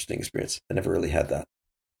was an interesting experience. I never really had that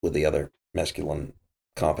with the other mescaline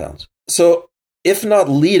compounds. So if not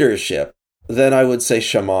leadership, then I would say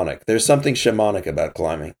shamanic. There's something shamanic about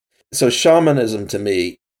climbing. So shamanism, to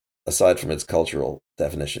me, aside from its cultural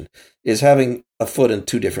definition, is having a foot in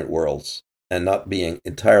two different worlds and not being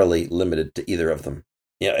entirely limited to either of them.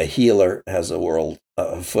 A healer has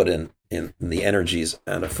a foot in the energies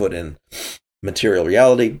and a foot in material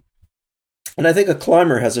reality. And I think a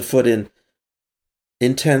climber has a foot in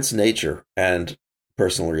intense nature and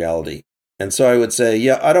personal reality. And so I would say,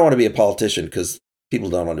 I don't want to be a politician because people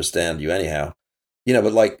don't understand you anyhow.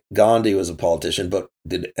 But like Gandhi was a politician, but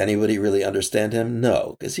did anybody really understand him?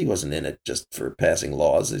 No, because he wasn't in it just for passing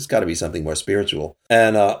laws. There's got to be something more spiritual.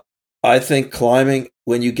 And I think climbing,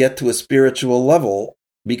 when you get to a spiritual level,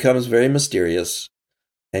 becomes very mysterious.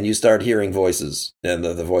 And you start hearing voices, and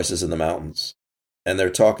the voices in the mountains. And they're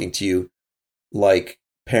talking to you like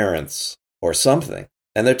parents or something.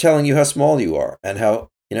 And they're telling you how small you are and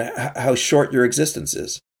how short your existence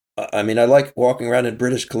is. I mean, I like walking around in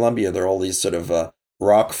British Columbia. There are all these sort of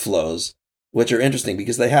rock flows, which are interesting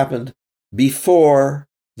because they happened before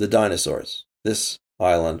the dinosaurs. This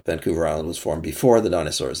island, Vancouver Island, was formed before the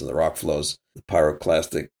dinosaurs, and the rock flows, the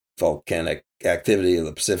pyroclastic volcanic activity of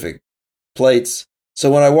the Pacific plates. So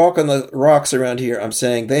when I walk on the rocks around here, I'm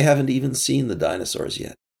saying they haven't even seen the dinosaurs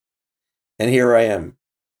yet. And here I am.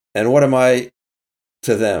 And what am I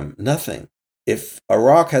to them? Nothing. If a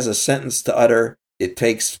rock has a sentence to utter, it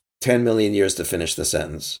takes 10 million years to finish the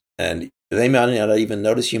sentence. And they might not even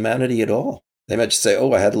notice humanity at all. They might just say,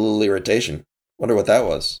 I had a little irritation. Wonder what that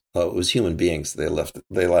was. Oh, it was human beings. They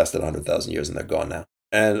lasted 100,000 years and they're gone now.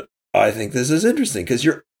 And I think this is interesting because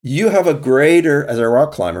you have a greater, as a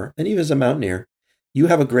rock climber, and even as a mountaineer, you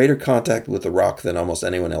have a greater contact with the rock than almost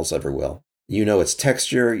anyone else ever will. You know its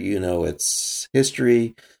texture, you know its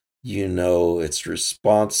history, you know its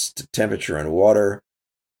response to temperature and water,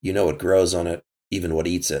 you know what grows on it, even what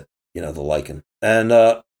eats it, the lichen. And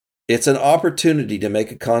it's an opportunity to make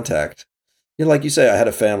a contact. Like you say, I had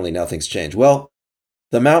a family, now things change. Well,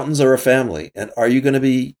 the mountains are a family. And are you going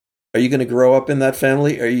to grow up in that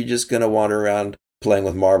family? Or are you just going to wander around playing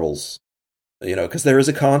with marbles? Because there is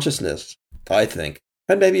a consciousness, I think.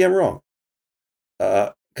 And maybe I'm wrong.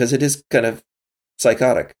 Because it is kind of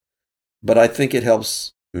psychotic. But I think it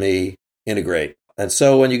helps me integrate. And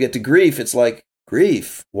so when you get to grief, it's like,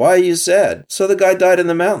 grief? Why are you sad? So the guy died in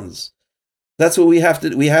the mountains. That's what we have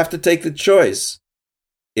to take the choice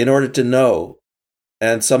in order to know.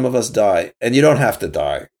 And some of us die. And you don't have to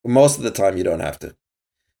die. Most of the time, you don't have to.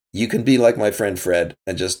 You can be like my friend Fred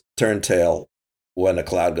and just turn tail when a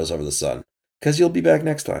cloud goes over the sun. Because you'll be back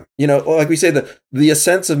next time. Like we say, the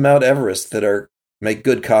ascents of Mount Everest that make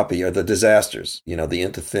good copy are the disasters, the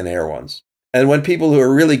into thin air ones. And when people who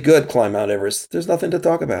are really good climb Mount Everest, there's nothing to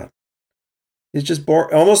talk about. It's just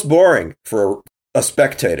almost boring for a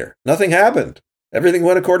spectator. Nothing happened. Everything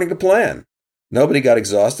went according to plan. Nobody got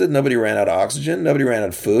exhausted. Nobody ran out of oxygen. Nobody ran out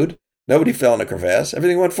of food. Nobody fell in a crevasse.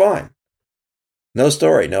 Everything went fine. No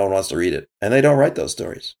story. No one wants to read it. And they don't write those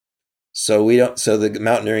stories. So the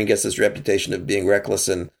mountaineering gets this reputation of being reckless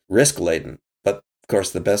and risk-laden. But, of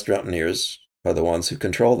course, the best mountaineers are the ones who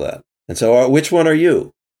control that. And so which one are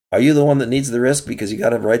you? Are you the one that needs the risk because you got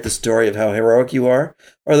to write the story of how heroic you are?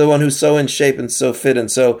 Or the one who's so in shape and so fit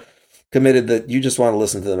and so committed that you just want to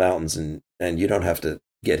listen to the mountains and you don't have to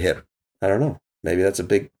get hit? I don't know. Maybe that's a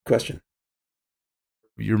big question.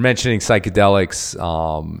 You're mentioning psychedelics,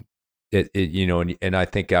 and I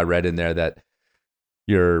think I read in there that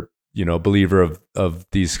you're, a believer of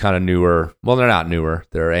these kind of newer. Well, they're not newer;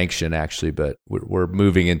 they're ancient actually. But we're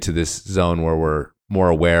moving into this zone where we're more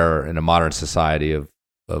aware in a modern society of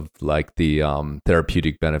like the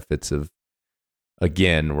therapeutic benefits of.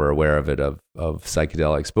 Again, we're aware of it of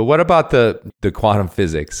psychedelics. But what about the quantum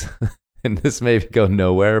physics? And this may go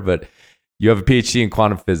nowhere, but you have a PhD in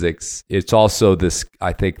quantum physics. It's also this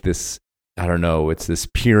I don't know, it's this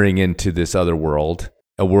peering into this other world,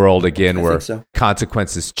 a world again where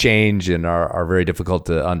consequences change and are very difficult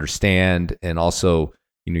to understand. And also,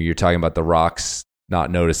 you're talking about the rocks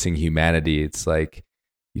not noticing humanity. It's like,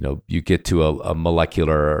 you get to a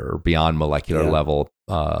molecular or beyond molecular level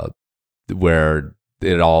where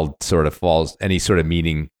it all sort of falls, any sort of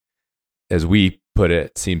meaning, as we put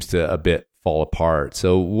it, seems to a bit fall apart.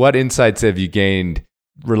 So what insights have you gained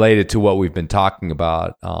related to what we've been talking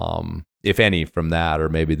about, if any, from that? Or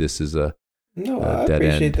maybe this is a dead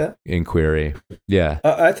end inquiry. Yeah.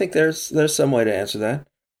 I think there's some way to answer that.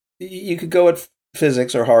 You could go at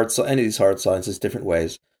physics or any of these hard sciences different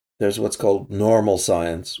ways. There's what's called normal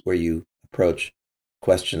science, where you approach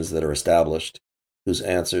questions that are established, whose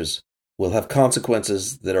answers will have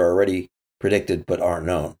consequences that are already predicted but aren't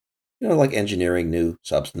known. Like engineering new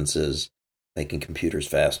substances, making computers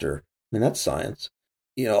faster. I mean, that's science.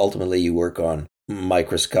 Ultimately you work on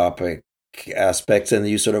microscopic aspects and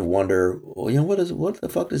you sort of wonder, well, what the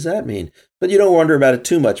fuck does that mean? But you don't wonder about it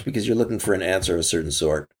too much because you're looking for an answer of a certain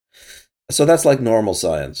sort. So that's like normal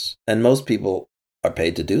science. And most people are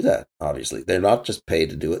paid to do that, obviously. They're not just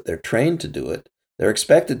paid to do it, they're trained to do it. They're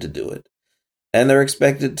expected to do it. And they're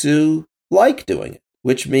expected to like doing it,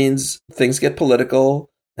 which means things get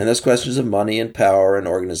political. And there's questions of money and power and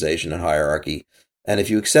organization and hierarchy. And if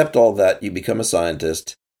you accept all that, you become a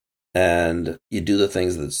scientist and you do the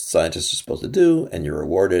things that scientists are supposed to do, and you're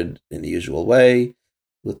rewarded in the usual way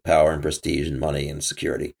with power and prestige and money and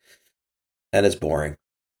security. And it's boring.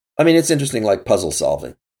 I mean, it's interesting, like puzzle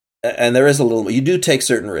solving. And there is you do take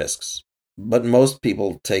certain risks, but most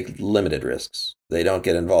people take limited risks. They don't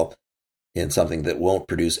get involved in something that won't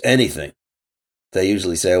produce anything. They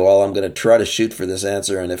usually say, well, I'm going to try to shoot for this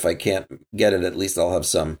answer, and if I can't get it, at least I'll have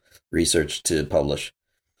some research to publish.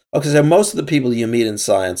 Okay, so most of the people you meet in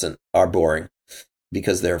science are boring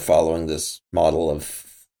because they're following this model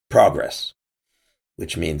of progress,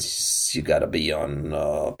 which means you got to be on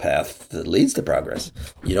a path that leads to progress.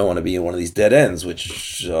 You don't want to be in one of these dead ends,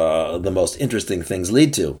 which the most interesting things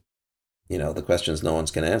lead to. The questions no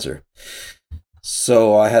one's going to answer.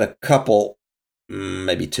 So I had a couple,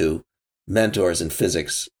 maybe two, mentors in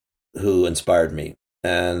physics who inspired me.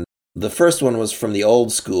 And the first one was from the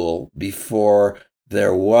old school before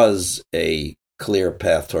there was a clear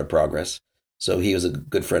path toward progress. So he was a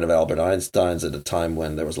good friend of Albert Einstein's at a time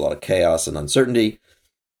when there was a lot of chaos and uncertainty.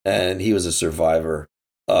 And he was a survivor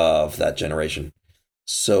of that generation.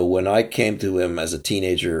 So when I came to him as a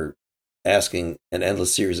teenager asking an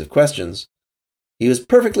endless series of questions, he was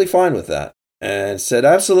perfectly fine with that. And said,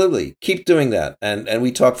 absolutely, keep doing that. And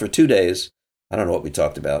we talked for 2 days. I don't know what we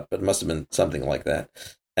talked about, but it must have been something like that.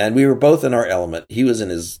 And we were both in our element. He was in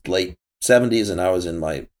his late 70s and I was in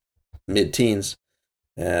my mid-teens.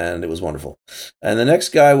 And it was wonderful. And the next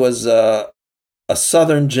guy was a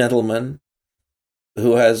Southern gentleman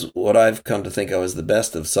who has what I've come to think of as the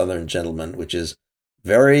best of Southern gentlemen, which is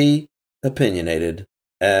very opinionated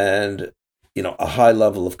and, a high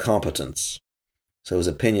level of competence. So his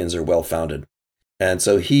opinions are well-founded. And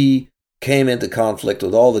so he came into conflict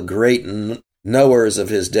with all the great knowers of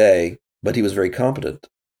his day, but he was very competent.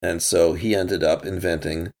 And so he ended up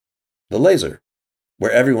inventing the laser,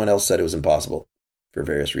 where everyone else said it was impossible for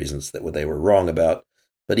various reasons that they were wrong about.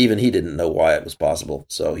 But even he didn't know why it was possible,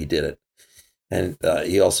 so he did it. And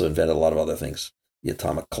he also invented a lot of other things, the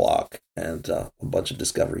atomic clock and a bunch of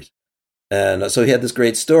discoveries. And so he had this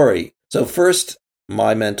great story. So first,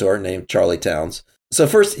 my mentor named Charlie Towns. So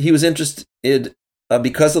first, he was interested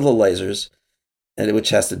because of the lasers, and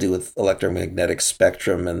which has to do with electromagnetic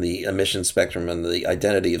spectrum and the emission spectrum and the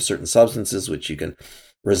identity of certain substances, which you can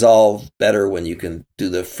resolve better when you can do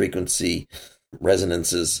the frequency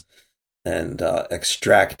resonances and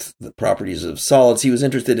extract the properties of solids. He was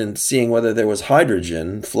interested in seeing whether there was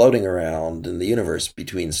hydrogen floating around in the universe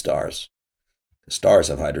between stars. Stars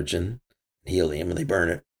have hydrogen, helium, and they burn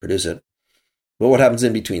it, produce it. But what happens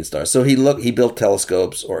in between stars? So he built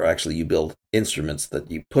telescopes, or actually you build instruments that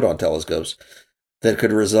you put on telescopes that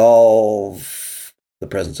could resolve the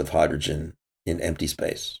presence of hydrogen in empty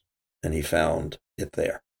space. And he found it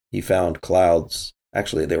there. He found clouds.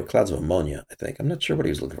 Actually, they were clouds of ammonia, I think. I'm not sure what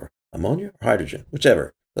he was looking for. Ammonia or hydrogen?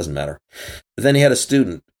 Whichever. Doesn't matter. But then he had a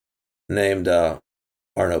student named Arno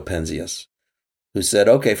Penzias who said,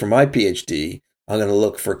 okay, for my PhD, I'm going to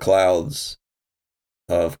look for clouds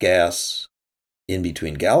of gas in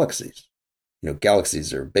between galaxies.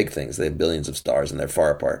 Galaxies are big things. They have billions of stars and they're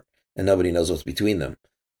far apart and nobody knows what's between them.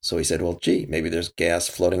 So he said, well, gee, maybe there's gas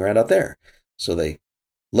floating around out there. So they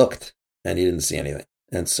looked and he didn't see anything.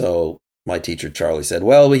 And so my teacher, Charlie, said,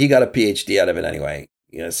 well, he got a PhD out of it anyway.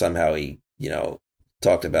 Somehow he,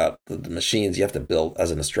 talked about the machines you have to build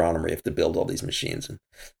as an astronomer. You have to build all these machines and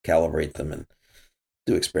calibrate them and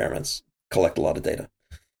do experiments, collect a lot of data.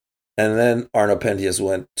 And then Arno Penzias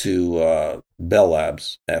went to Bell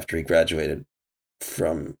Labs after he graduated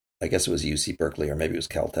from, I guess it was UC Berkeley or maybe it was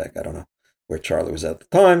Caltech, I don't know, where Charlie was at the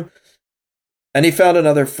time. And he found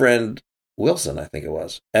another friend, Wilson, I think it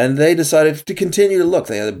was. And they decided to continue to look.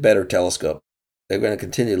 They had a better telescope. They were going to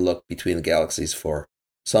continue to look between the galaxies for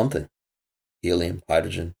something. Helium,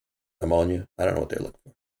 hydrogen, ammonia. I don't know what they're looking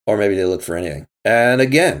for. Or maybe they looked for anything. And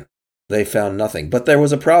again, they found nothing. But there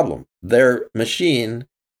was a problem. Their machine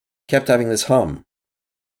kept having this hum.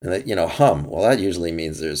 And that, hum, well, that usually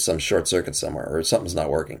means there's some short circuit somewhere or something's not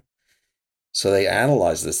working. So they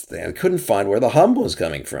analyzed this thing and couldn't find where the hum was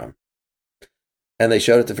coming from. And they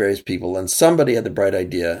showed it to various people, and somebody had the bright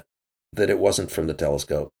idea that it wasn't from the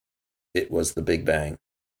telescope. It was the Big Bang.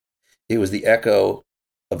 It was the echo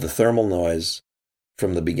of the thermal noise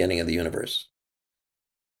from the beginning of the universe.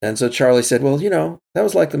 And so Charlie said, well, that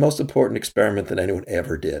was like the most important experiment that anyone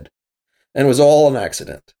ever did. And it was all an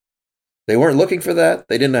accident. They weren't looking for that.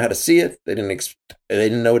 They didn't know how to see it. They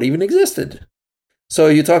didn't know it even existed. So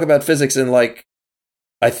you talk about physics and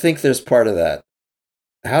I think there's part of that.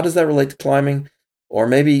 How does that relate to climbing? Or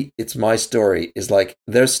maybe it's my story, is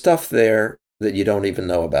there's stuff there that you don't even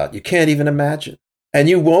know about. You can't even imagine. And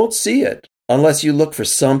you won't see it unless you look for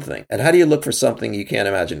something. And how do you look for something you can't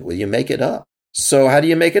imagine? Well, you make it up. So how do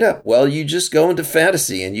you make it up? Well, you just go into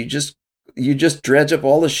fantasy and you just dredge up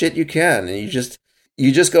all the shit you can. And you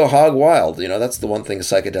just go hog wild. That's the one thing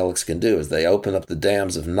psychedelics can do, is they open up the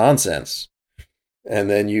dams of nonsense. And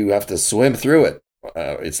then you have to swim through it.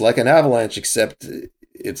 It's like an avalanche, except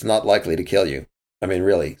it's not likely to kill you. I mean,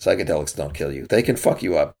 really, psychedelics don't kill you. They can fuck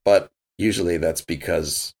you up, but usually that's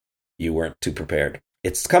because you weren't too prepared.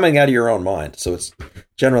 It's coming out of your own mind, so it's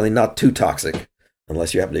generally not too toxic,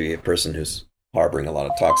 unless you happen to be a person who's harboring a lot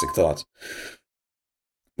of toxic thoughts,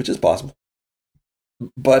 which is possible.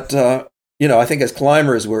 But, I think as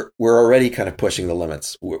climbers, we're already kind of pushing the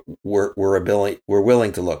limits. We're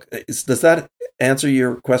willing to look. Does that answer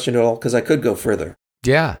your question at all? Because I could go further.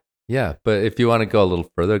 Yeah. But if you want to go a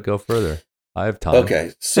little further, go further. I have time.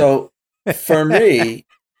 Okay. So for me,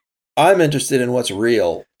 I'm interested in what's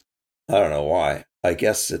real. I don't know why. I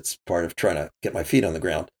guess it's part of trying to get my feet on the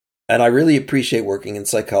ground. And I really appreciate working in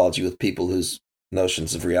psychology with people whose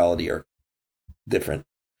notions of reality are different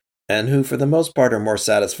and who, for the most part, are more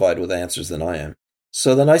satisfied with answers than I am.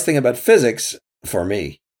 So the nice thing about physics, for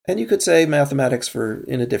me, and you could say mathematics for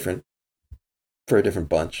a different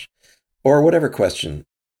bunch, or whatever question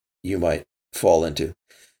you might fall into,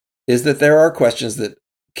 is that there are questions that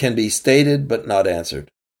can be stated but not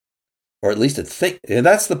answered, or at least and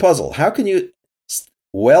that's the puzzle. How can you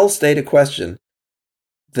well state a question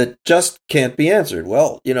that just can't be answered?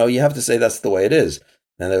 Well, you have to say that's the way it is.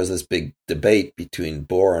 And there was this big debate between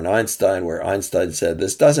Bohr and Einstein, where Einstein said,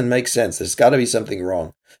 this doesn't make sense. There's got to be something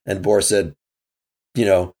wrong. And Bohr said,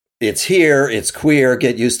 it's here, it's queer,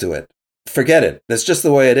 get used to it. Forget it. That's just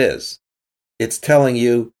the way it is. It's telling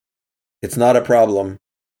you it's not a problem.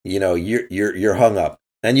 You're hung up.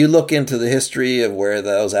 And you look into the history of where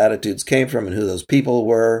those attitudes came from and who those people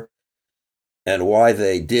were and why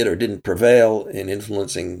they did or didn't prevail in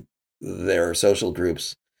influencing their social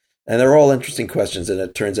groups. And they're all interesting questions. And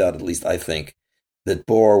it turns out, at least I think, that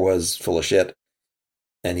Bohr was full of shit.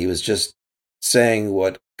 And he was just saying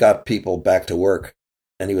what got people back to work.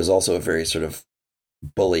 And he was also a very sort of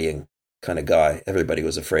bullying kind of guy. Everybody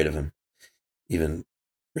was afraid of him. Even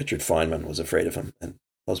Richard Feynman was afraid of him. And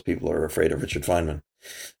most people are afraid of Richard Feynman.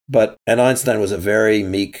 And Einstein was a very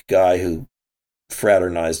meek guy who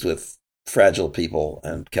fraternized with fragile people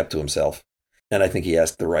and kept to himself. And I think he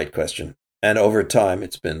asked the right question. And over time,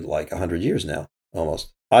 it's been like 100 years now,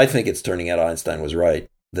 almost. I think it's turning out Einstein was right,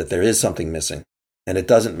 that there is something missing, and it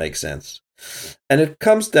doesn't make sense. And it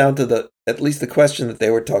comes down to at least the question that they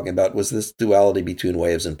were talking about was this duality between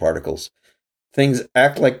waves and particles. Things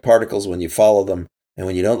act like particles when you follow them, and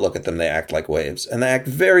when you don't look at them, they act like waves. And they act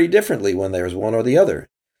very differently when there's one or the other.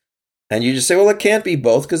 And you just say, well, it can't be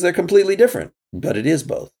both because they're completely different. But it is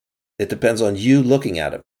both. It depends on you looking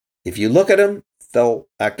at them. If you look at them, they'll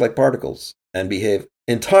act like particles and behave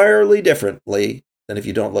entirely differently than if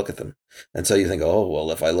you don't look at them. And so you think, oh,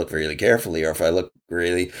 well, if I look really carefully, or if I look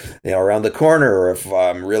really, around the corner, or if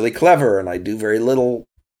I'm really clever and I do very little,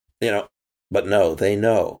 but no, they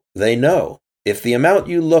know. They know. If the amount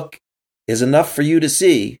you look is enough for you to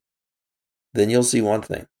see, then you'll see one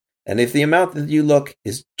thing. And if the amount that you look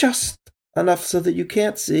is just enough so that you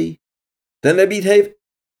can't see, then they behave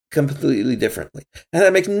completely differently. And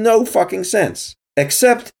that makes no fucking sense.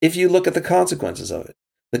 except if you look at the consequences of it.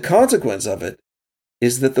 The consequence of it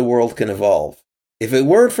is that the world can evolve. If it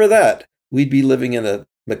weren't for that, we'd be living in a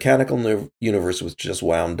mechanical universe which just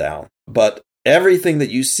wound down. But everything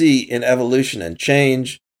that you see in evolution and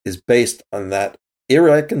change is based on that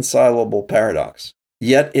irreconcilable paradox.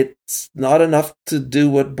 Yet it's not enough to do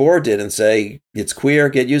what Bohr did and say, it's queer,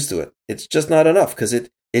 get used to it. It's just not enough because it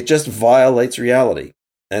just violates reality.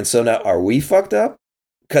 And so now, are we fucked up?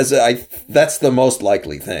 Because that's the most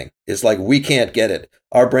likely thing. It's like we can't get it.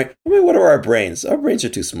 Our brain, what are our brains? Our brains are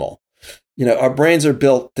too small. Our brains are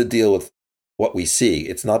built to deal with what we see.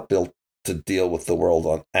 It's not built to deal with the world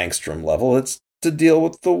on angstrom level. It's to deal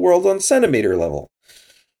with the world on centimeter level.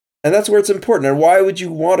 And that's where it's important. And why would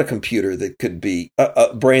you want a computer that could be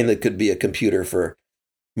a brain that could be a computer for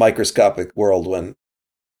microscopic world when,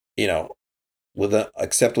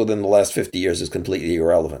 except within the last 50 years is completely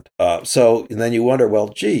irrelevant. So then you wonder, well,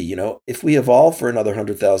 gee, if we evolve for another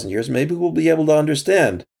 100,000 years, maybe we'll be able to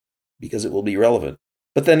understand because it will be relevant.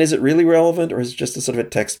 But then is it really relevant or is it just a sort of a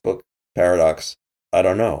textbook paradox? I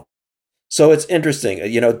don't know. So it's interesting.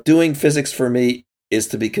 Doing physics for me is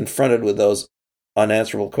to be confronted with those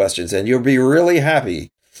unanswerable questions. And you'll be really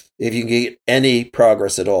happy if you can get any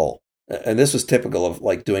progress at all. And this was typical of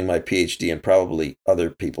like doing my PhD and probably other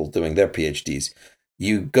people doing their PhDs.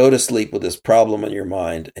 You go to sleep with this problem in your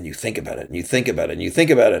mind and you think about it and you think about it and you think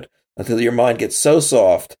about it until your mind gets so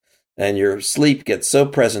soft and your sleep gets so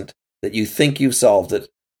present that you think you've solved it.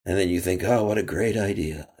 And then you think, oh, what a great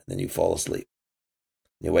idea. And then you fall asleep.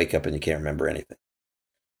 You wake up and you can't remember anything.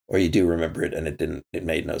 Or you do remember it and it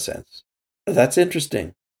made no sense. That's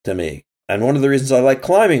interesting to me. And one of the reasons I like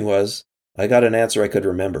climbing was I got an answer I could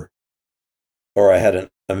remember. Or I had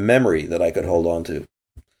a memory that I could hold on to.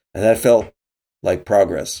 And that felt like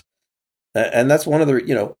progress. And that's one of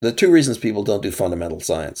the two reasons people don't do fundamental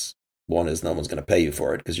science. One is no one's going to pay you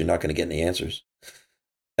for it because you're not going to get any answers.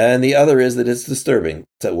 And the other is that it's disturbing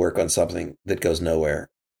to work on something that goes nowhere.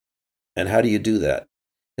 And how do you do that?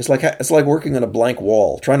 It's like working on a blank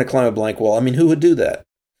wall, trying to climb a blank wall. I mean, who would do that?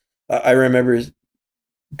 I remember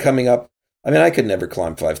coming up. I could never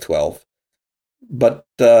climb 512. But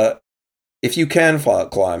if you can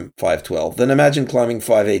climb 512, then imagine climbing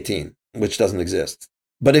 518, which doesn't exist.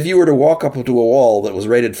 But if you were to walk up to a wall that was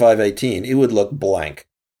rated 518, it would look blank.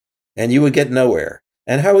 And you would get nowhere.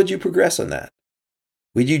 And how would you progress on that?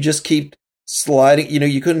 Would you just keep sliding?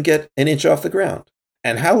 You couldn't get an inch off the ground.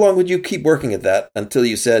 And how long would you keep working at that until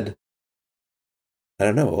you said, I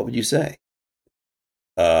don't know, what would you say?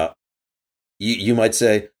 You might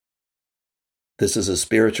say, this is a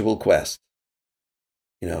spiritual quest.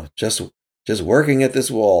 Just working at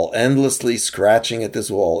this wall, endlessly scratching at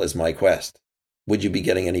this wall is my quest. Would you be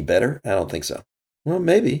getting any better? I don't think so. Well,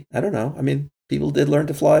 maybe. I don't know. People did learn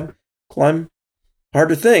to climb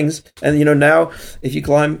harder things. And, now if you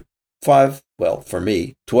climb 12,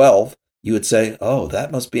 you would say, oh,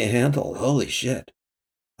 that must be a handhold. Holy shit.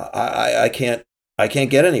 I can't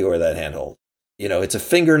get anywhere with that handhold. It's a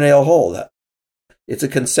fingernail hole. It's a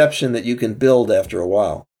conception that you can build after a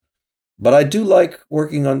while. But I do like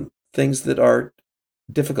working on things that are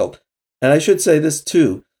difficult. And I should say this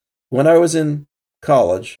too. When I was in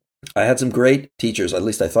college, I had some great teachers. At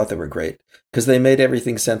least I thought they were great because they made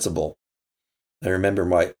everything sensible. I remember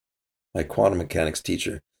my quantum mechanics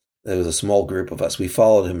teacher. There was a small group of us. We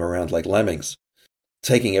followed him around like lemmings,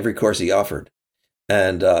 taking every course he offered.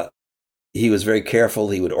 And he was very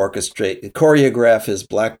careful. He would choreograph his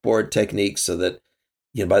blackboard techniques so that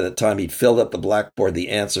by the time he'd filled up the blackboard, the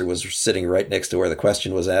answer was sitting right next to where the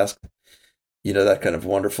question was asked. That kind of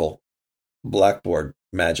wonderful blackboard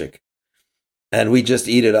magic. And we'd just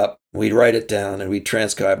eat it up. We'd write it down and we'd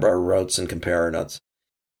transcribe our notes and compare our notes.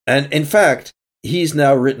 And in fact, he's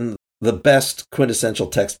now written the best quintessential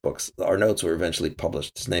textbooks. Our notes were eventually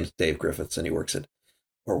published. His name's Dave Griffiths, and he worked,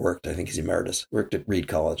 I think he's emeritus, worked at Reed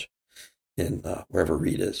College in wherever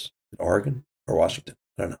Reed is, in Oregon or Washington.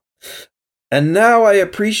 I don't know. And now I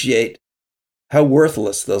appreciate how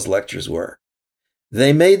worthless those lectures were.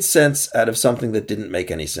 They made sense out of something that didn't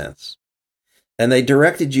make any sense. And they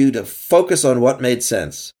directed you to focus on what made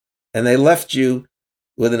sense. And they left you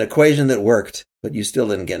with an equation that worked, but you still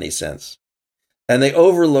didn't get any sense. And they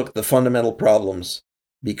overlooked the fundamental problems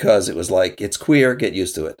because it was like, it's queer, get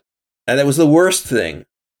used to it. And it was the worst thing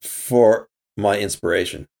for my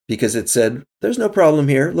inspiration because it said, there's no problem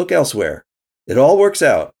here, look elsewhere. It all works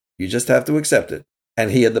out. You just have to accept it.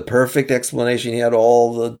 And he had the perfect explanation. He had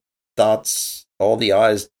all the dots, all the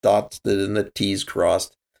I's dotted and the T's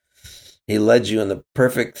crossed. He led you in the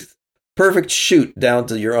perfect chute down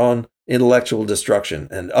to your own intellectual destruction.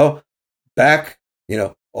 And back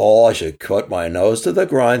Oh, I should put my nose to the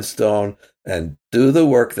grindstone and do the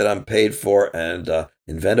work that I'm paid for and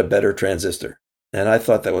invent a better transistor. And I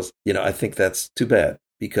thought that was, I think that's too bad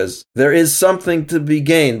because there is something to be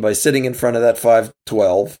gained by sitting in front of that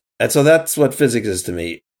 512. And so that's what physics is to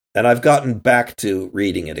me. And I've gotten back to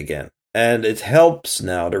reading it again. And it helps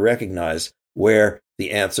now to recognize where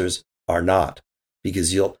the answers are not,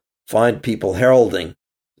 because you'll find people heralding.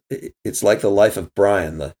 It's like The Life of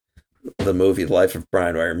Brian, the movie The Life of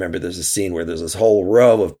Brian, where I remember there's a scene where there's this whole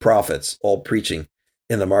row of prophets all preaching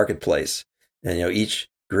in the marketplace. And, each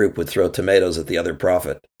group would throw tomatoes at the other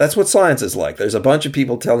prophet. That's what science is like. There's a bunch of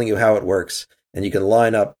people telling you how it works, and you can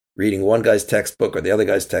line up reading one guy's textbook or the other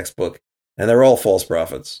guy's textbook, and they're all false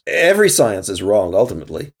prophets. Every science is wrong,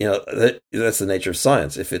 ultimately. That's the nature of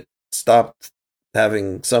science. If it stopped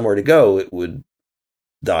having somewhere to go, it would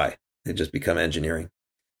die. It'd just become engineering.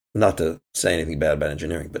 Not to say anything bad about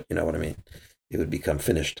engineering, but you know what I mean. It would become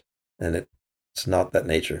finished, and it's not that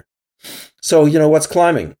nature. So, what's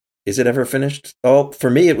climbing? Is it ever finished? Oh,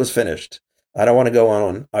 for me, it was finished. I don't want to go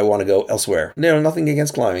on. I want to go elsewhere. Nothing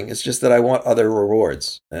against climbing. It's just that I want other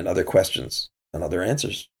rewards and other questions and other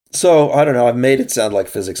answers. So, I don't know. I've made it sound like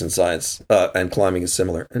physics and science and climbing is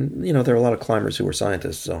similar. And, there are a lot of climbers who were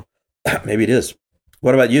scientists, so maybe it is.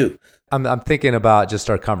 What about you? I'm thinking about just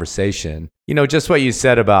our conversation. Just what you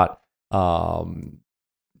said about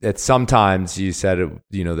that sometimes you said,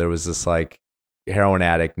 there was this like heroin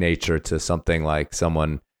addict nature to something like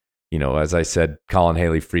someone, as I said, Colin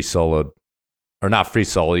Haley free soloed, or not free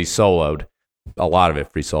solo, he soloed a lot of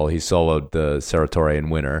it free solo. He soloed the Saratorian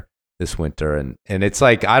Winter this winter. And it's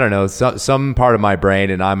like, I don't know, some part of my brain,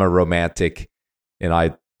 and I'm a romantic and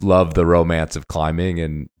I love the romance of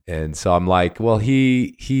climbing. And so I'm like, well,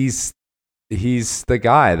 he's the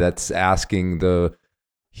guy that's asking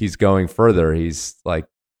he's going further. He's like,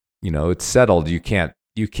 it's settled. You can't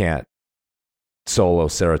solo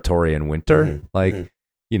Saratorian Winter. Mm-hmm. Like, mm-hmm.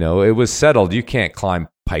 It was settled. You can't climb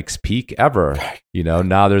Pikes Peak ever.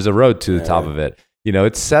 Now there's a road to the top of it.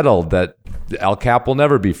 It's settled that El Cap will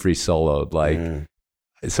never be free soloed. Like,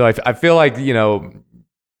 so I feel like, to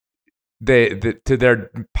their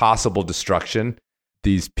possible destruction,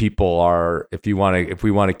 these people are, if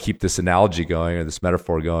we want to keep this analogy going or this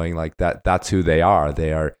metaphor going, like that's who they are.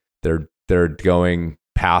 They're going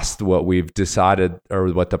past what we've decided,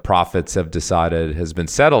 or what the prophets have decided has been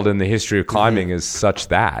settled in the history of climbing. Mm-hmm. Is such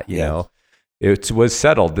that, it was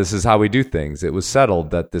settled. This is how we do things. It was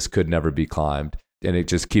settled that this could never be climbed, and it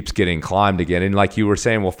just keeps getting climbed again. And like you were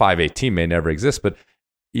saying, well, 518 may never exist, but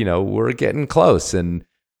we're getting close, and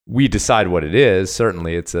we decide what it is.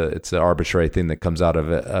 Certainly, it's an arbitrary thing that comes out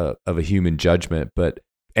of a human judgment. But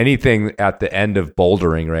anything at the end of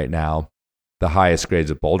bouldering right now, the highest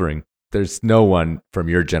grades of bouldering, there's no one from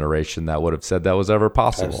your generation that would have said that was ever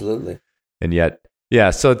possible. Absolutely. And yet,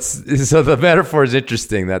 so the metaphor is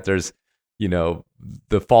interesting that there's,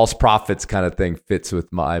 the false prophets kind of thing fits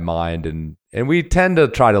with my mind. And we tend to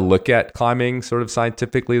try to look at climbing sort of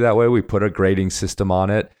scientifically that way. We put a grading system on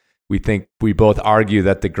it. We both argue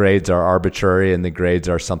that the grades are arbitrary and the grades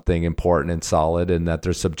are something important and solid, and that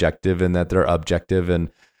they're subjective and that they're objective. And,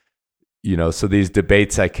 so these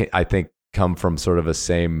debates, I think, come from sort of a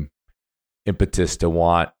same impetus to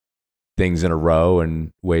want things in a row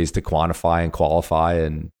and ways to quantify and qualify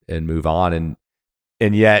and move on.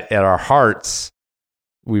 And yet at our hearts,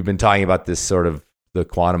 we've been talking about this sort of the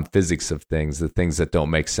quantum physics of things, the things that don't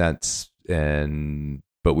make sense,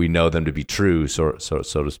 but we know them to be true, so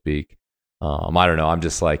to speak. I don't know. I'm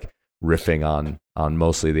just like riffing on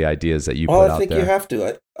mostly the ideas that you put out there. Well, I think you have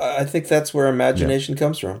to. I think that's where imagination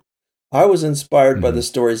comes from. I was inspired by the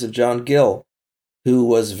stories of John Gill, who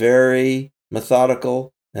was very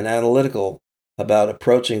methodical and analytical about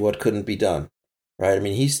approaching what couldn't be done. Right? I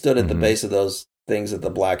mean, he stood at the base of those things at the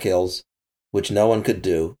Black Hills, which no one could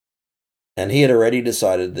do. And he had already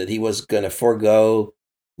decided that he was going to forego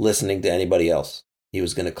listening to anybody else. He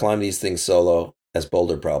was going to climb these things solo as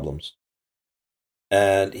boulder problems.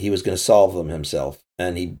 And he was going to solve them himself.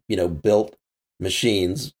 And he, built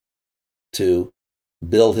machines to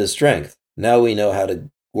build his strength. Now we know how to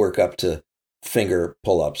work up to finger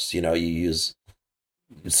pull-ups. You use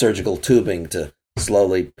surgical tubing to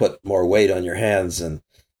slowly put more weight on your hands and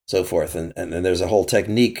so forth. And there's a whole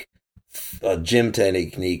technique, a gym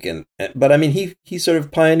technique. But I mean, he sort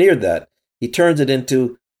of pioneered that. He turned it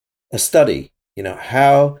into a study,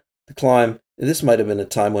 how to climb. This might have been a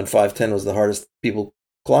time when 510 was the hardest people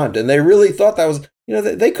climbed. And they really thought that was,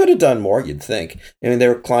 they could have done more, you'd think. I mean, they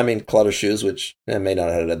were climbing clutter shoes, which may not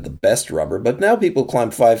have had the best rubber, but now people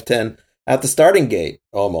climb 510 at the starting gate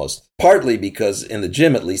almost. Partly because in the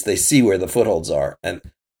gym, at least, they see where the footholds are. And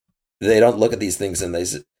they don't look at these things and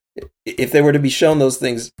if they were to be shown those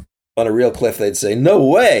things on a real cliff, they'd say, no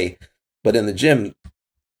way. But in the gym,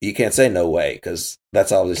 you can't say no way because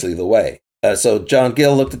that's obviously the way. So John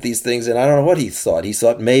Gill looked at these things and I don't know what he thought. He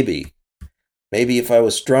thought maybe if I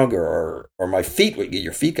was stronger or my feet would get,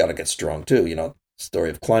 your feet got to get strong too. Story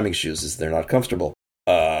of climbing shoes is they're not comfortable.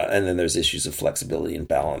 And then there's issues of flexibility and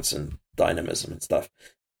balance and dynamism and stuff,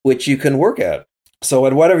 which you can work at. So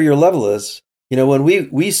at whatever your level is, when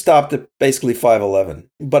we stopped at basically 5'11",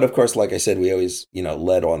 but of course, like I said, we always,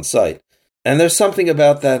 led on site. And there's something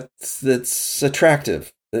about that that's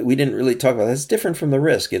attractive that we didn't really talk about. That's different from the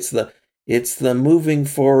risk. It's the moving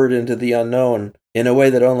forward into the unknown in a way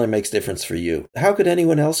that only makes difference for you. How could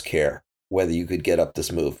anyone else care whether you could get up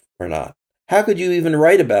this move or not? How could you even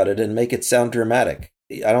write about it and make it sound dramatic?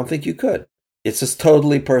 I don't think you could. It's a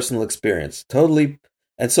totally personal experience. Totally.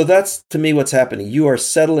 And so that's, to me, what's happening. You are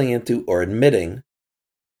settling into or admitting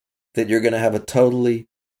that you're going to have a totally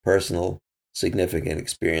personal, significant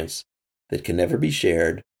experience that can never be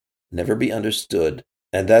shared, never be understood,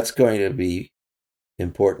 and that's going to be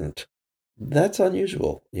important. That's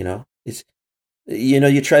unusual, It's,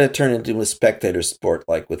 you try to turn it into a spectator sport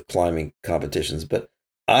like with climbing competitions, but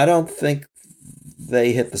I don't think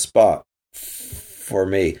they hit the spot for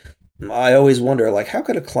me. I always wonder, how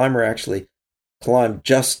could a climber actually climb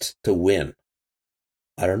just to win?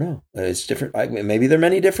 I don't know. It's different. Maybe there are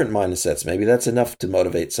many different mindsets. Maybe that's enough to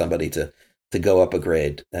motivate somebody to go up a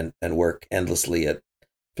grade and work endlessly at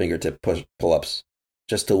fingertip pull-ups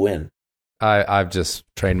just to win. I've just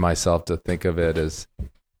trained myself to think of it as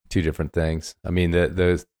two different things. I mean,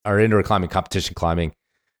 our indoor climbing, competition climbing,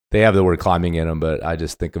 they have the word climbing in them, but I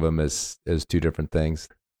just think of them as two different things.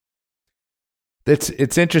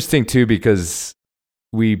 It's interesting too, because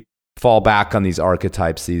we fall back on these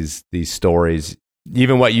archetypes, these stories.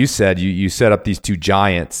 Even what you said, you set up these two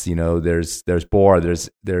giants. There's Bohr,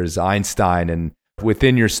 there's Einstein, and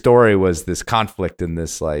within your story was this conflict and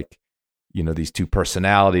this these two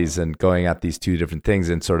personalities and going at these two different things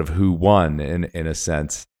and sort of who won in a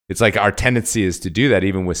sense. It's like our tendency is to do that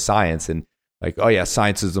even with science and oh yeah,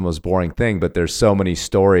 science is the most boring thing, but there's so many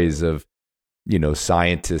stories of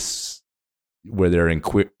scientists where their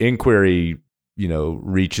inquiry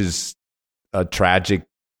reaches a tragic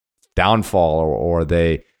downfall or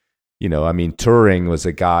they Turing was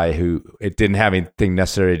a guy who it didn't have anything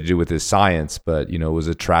necessarily to do with his science, but it was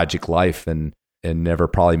a tragic life and never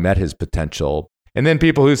probably met his potential. And then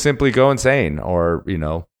people who simply go insane or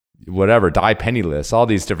whatever, die penniless, all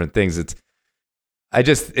these different things.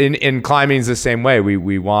 In climbing is the same way.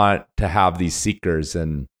 We want to have these seekers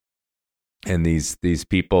and these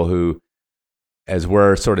people who, as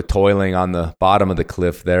we're sort of toiling on the bottom of the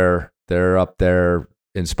cliff, they're up there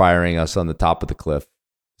inspiring us on the top of the cliff,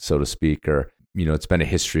 so to speak. Or it's been a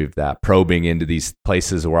history of that, probing into these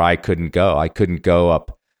places where I couldn't go. I couldn't go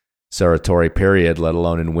up Saratori, period, let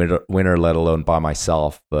alone in winter, let alone by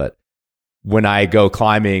myself. But when I go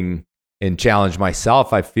climbing and challenge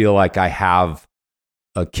myself, I feel like I have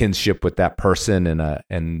a kinship with that person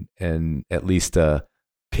and at least a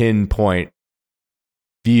pinpoint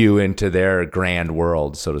view into their grand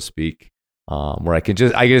world, so to speak, where I can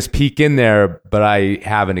just peek in there, but I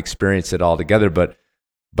haven't experienced it all together. But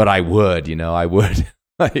I would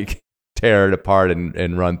tear it apart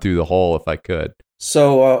and run through the hole if I could.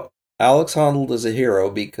 So Alex Honnold is a hero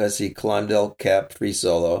because he climbed El Cap free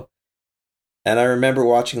solo. And I remember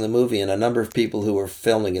watching the movie, and a number of people who were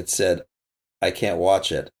filming it said, I can't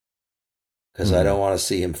watch it because I don't want to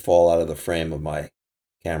see him fall out of the frame of my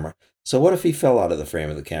camera. So what if he fell out of the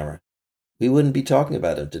frame of the camera? We wouldn't be talking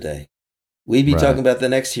about him today. We'd be talking about the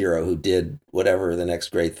next hero who did whatever the next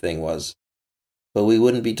great thing was. But we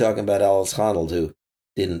wouldn't be talking about Alex Honnold who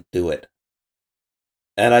didn't do it.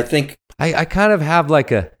 And I think... I kind of have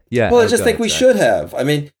Well, I just think we should have. I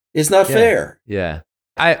mean, it's not fair. Yeah.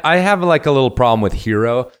 I have a little problem with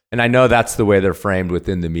hero, and I know that's the way they're framed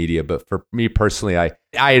within the media, but for me personally, I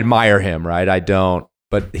admire him, right? I don't,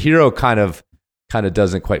 but hero kind of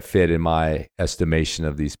doesn't quite fit in my estimation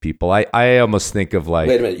of these people. I almost think of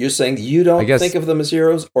Wait a minute, you're saying you don't think of them as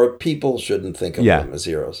heroes, or people shouldn't think of them as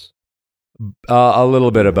heroes? A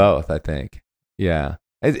little bit of both, I think. Yeah.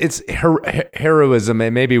 It's heroism,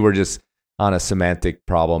 and maybe we're just on a semantic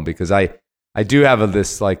problem, because I do have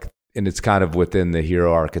this and it's kind of within the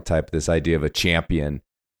hero archetype, this idea of a champion,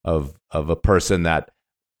 of a person that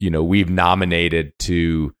we've nominated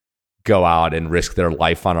to go out and risk their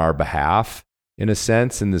life on our behalf, in a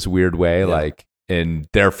sense, in this weird way. And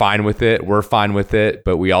they're fine with it, we're fine with it,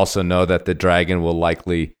 but we also know that the dragon will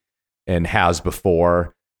likely, and has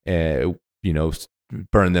before,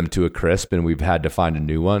 burned them to a crisp, and we've had to find a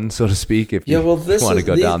new one, so to speak. If you want to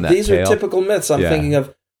go down that these tail. are typical myths. I'm thinking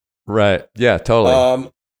of. Right. Yeah.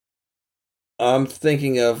 Totally. I'm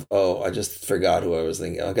thinking of. Oh, I just forgot who I was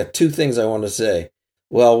thinking. I've got two things I want to say.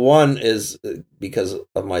 Well, one is because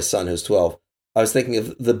of my son who's 12. I was thinking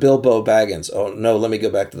of the Bilbo Baggins. Oh no, let me go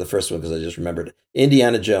back to the first one because I just remembered.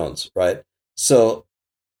 Indiana Jones, right? So,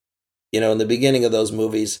 in the beginning of those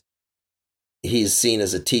movies, he's seen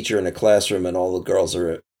as a teacher in a classroom, and all the girls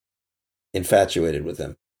are infatuated with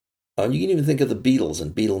him. You can even think of the Beatles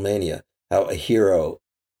and Beatlemania, how a hero,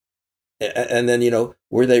 and then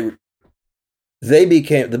where the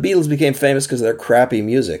Beatles became famous because of their crappy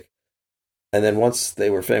music, and then once they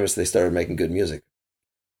were famous, they started making good music.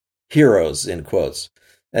 Heroes in quotes,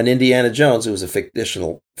 and Indiana Jones, who was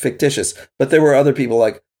fictitious, but there were other people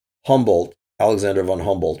like Humboldt. Alexander von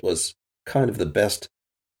Humboldt was kind of the best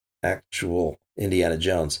actual Indiana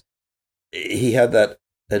Jones. He had that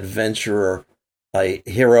adventurer, a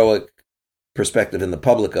heroic perspective in the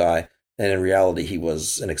public eye, and in reality, he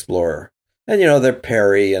was an explorer. And there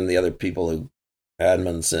Perry and the other people who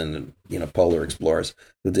Amundsen and polar explorers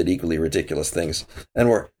who did equally ridiculous things and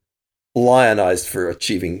were lionized for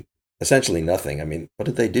achieving essentially nothing. I mean, what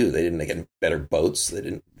did they do? They didn't get better boats. They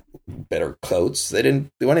didn't better coats. They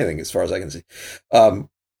didn't do anything, as far as I can see. And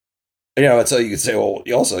so you could say, well,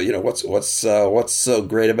 also, what's so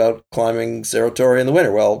great about climbing Cerro Torre in the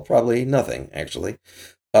winter? Well, probably nothing, actually.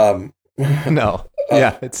 No,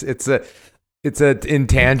 yeah, it's an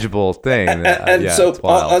intangible thing. So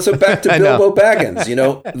back to Bilbo Baggins.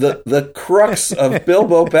 The crux of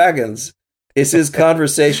Bilbo Baggins is his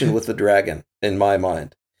conversation with the dragon. In my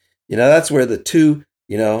mind, that's where the two,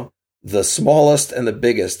 the smallest and the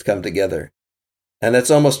biggest come together, and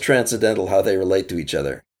it's almost transcendental how they relate to each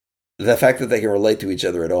other. The fact that they can relate to each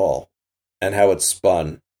other at all, and how it's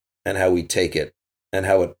spun, and how we take it, and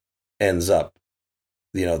how it ends up.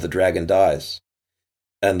 The dragon dies,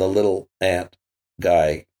 and the little ant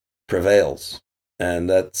guy prevails. And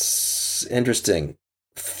that's interesting.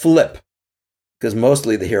 Flip. Because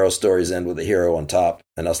mostly the hero stories end with the hero on top,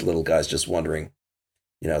 and us little guys just wondering,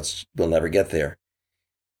 we'll never get there.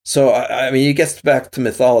 So, I mean, it gets back to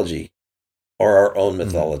mythology, or our own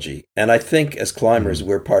mythology. Mm-hmm. And I think as climbers,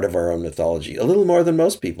 we're part of our own mythology, a little more than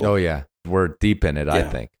most people. Oh, yeah. We're deep in it, I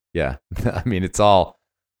think. Yeah. I mean, it's all,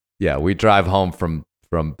 we drive home from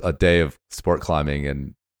a day of sport climbing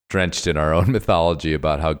and drenched in our own mythology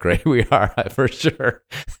about how great we are, for sure.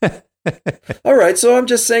 All right. So I'm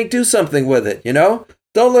just saying, do something with it,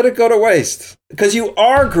 Don't let it go to waste, because you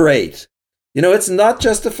are great. It's not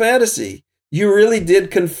just a fantasy. You really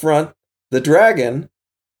did confront the dragon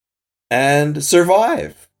and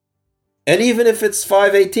survive. And even if it's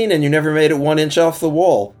 518 and you never made it 1 inch off the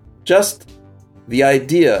wall, just the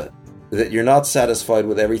idea that you're not satisfied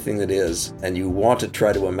with everything that is, and you want to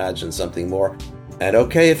try to imagine something more. And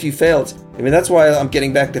okay if you fail. That's why I'm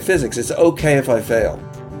getting back to physics. It's okay if I fail.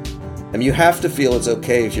 You have to feel it's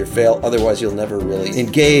okay if you fail, otherwise you'll never really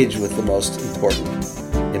engage with the most important,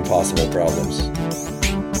 impossible problems.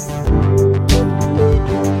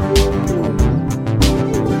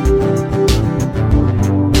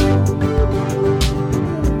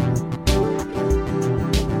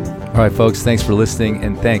 All right, folks, thanks for listening,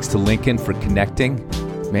 and thanks to Lincoln for connecting.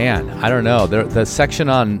 Man, I don't know. The section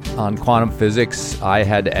on quantum physics, I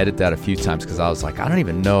had to edit that a few times because I was like, I don't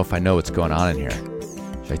even know if I know what's going on in here.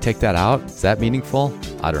 Should I take that out? Is that meaningful?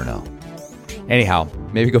 I don't know. Anyhow,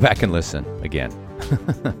 maybe go back and listen again.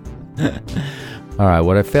 All right,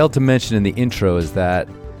 what I failed to mention in the intro is that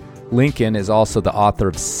Lincoln is also the author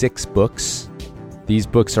of 6 books. These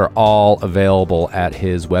books are all available at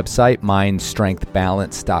his website,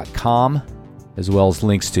 mindstrengthbalance.com, as well as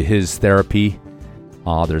links to his therapy.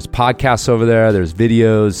 There's podcasts over there. There's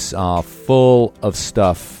videos full of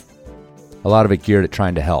stuff, a lot of it geared at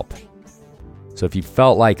trying to help. So if you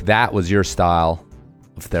felt like that was your style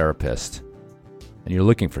of therapist and you're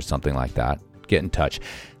looking for something like that, get in touch.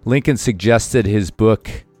 Lincoln suggested his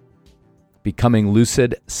book, Becoming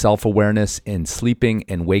Lucid, Self-Awareness in Sleeping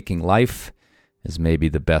and Waking Life, is maybe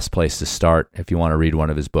the best place to start if you want to read one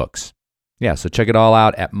of his books. Yeah, so check it all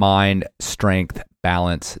out at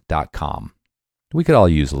mindstrengthbalance.com. We could all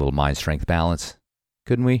use a little mind strength balance,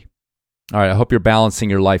 couldn't we? All right, I hope you're balancing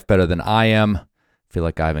your life better than I am. I feel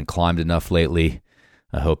like I haven't climbed enough lately.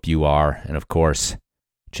 I hope you are. And of course,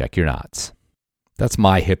 check your knots. That's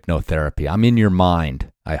my hypnotherapy. I'm in your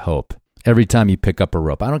mind, I hope. Every time you pick up a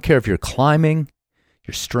rope. I don't care if you're climbing,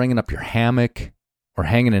 you're stringing up your hammock, or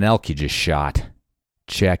hanging an elk you just shot.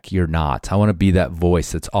 Check your knots. I want to be that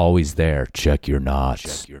voice that's always there. Check your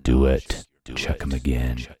knots. Do it. Check them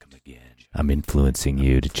again. I'm influencing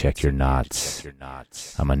you to check your knots.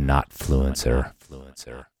 I'm a knot-fluencer.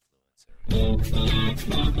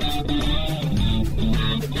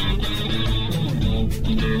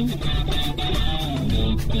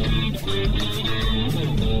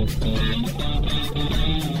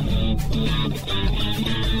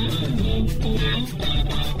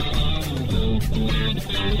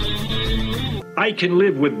 I can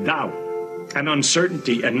live with doubt and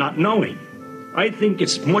uncertainty and not knowing. I think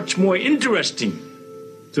it's much more interesting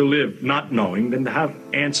to live not knowing than to have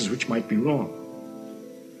answers which might be wrong.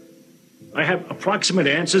 I have approximate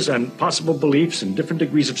answers and possible beliefs and different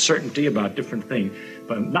degrees of certainty about different things,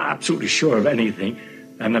 but I'm not absolutely sure of anything,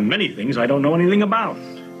 and there are many things I don't know anything about.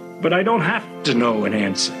 But I don't have to know an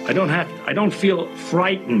answer. I don't feel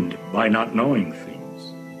frightened by not knowing things,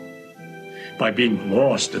 by being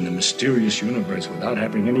lost in the mysterious universe without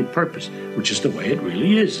having any purpose, which is the way it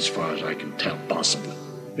really is, as far as I can tell, possibly.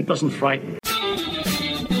 It doesn't frighten me.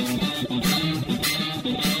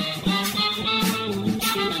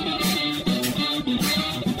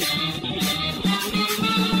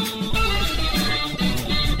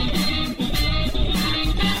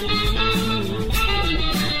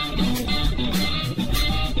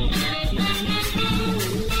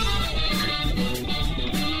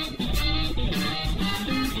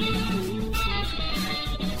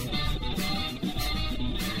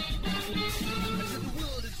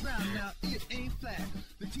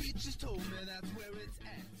 The teachers told me that's where it's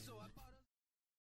at. So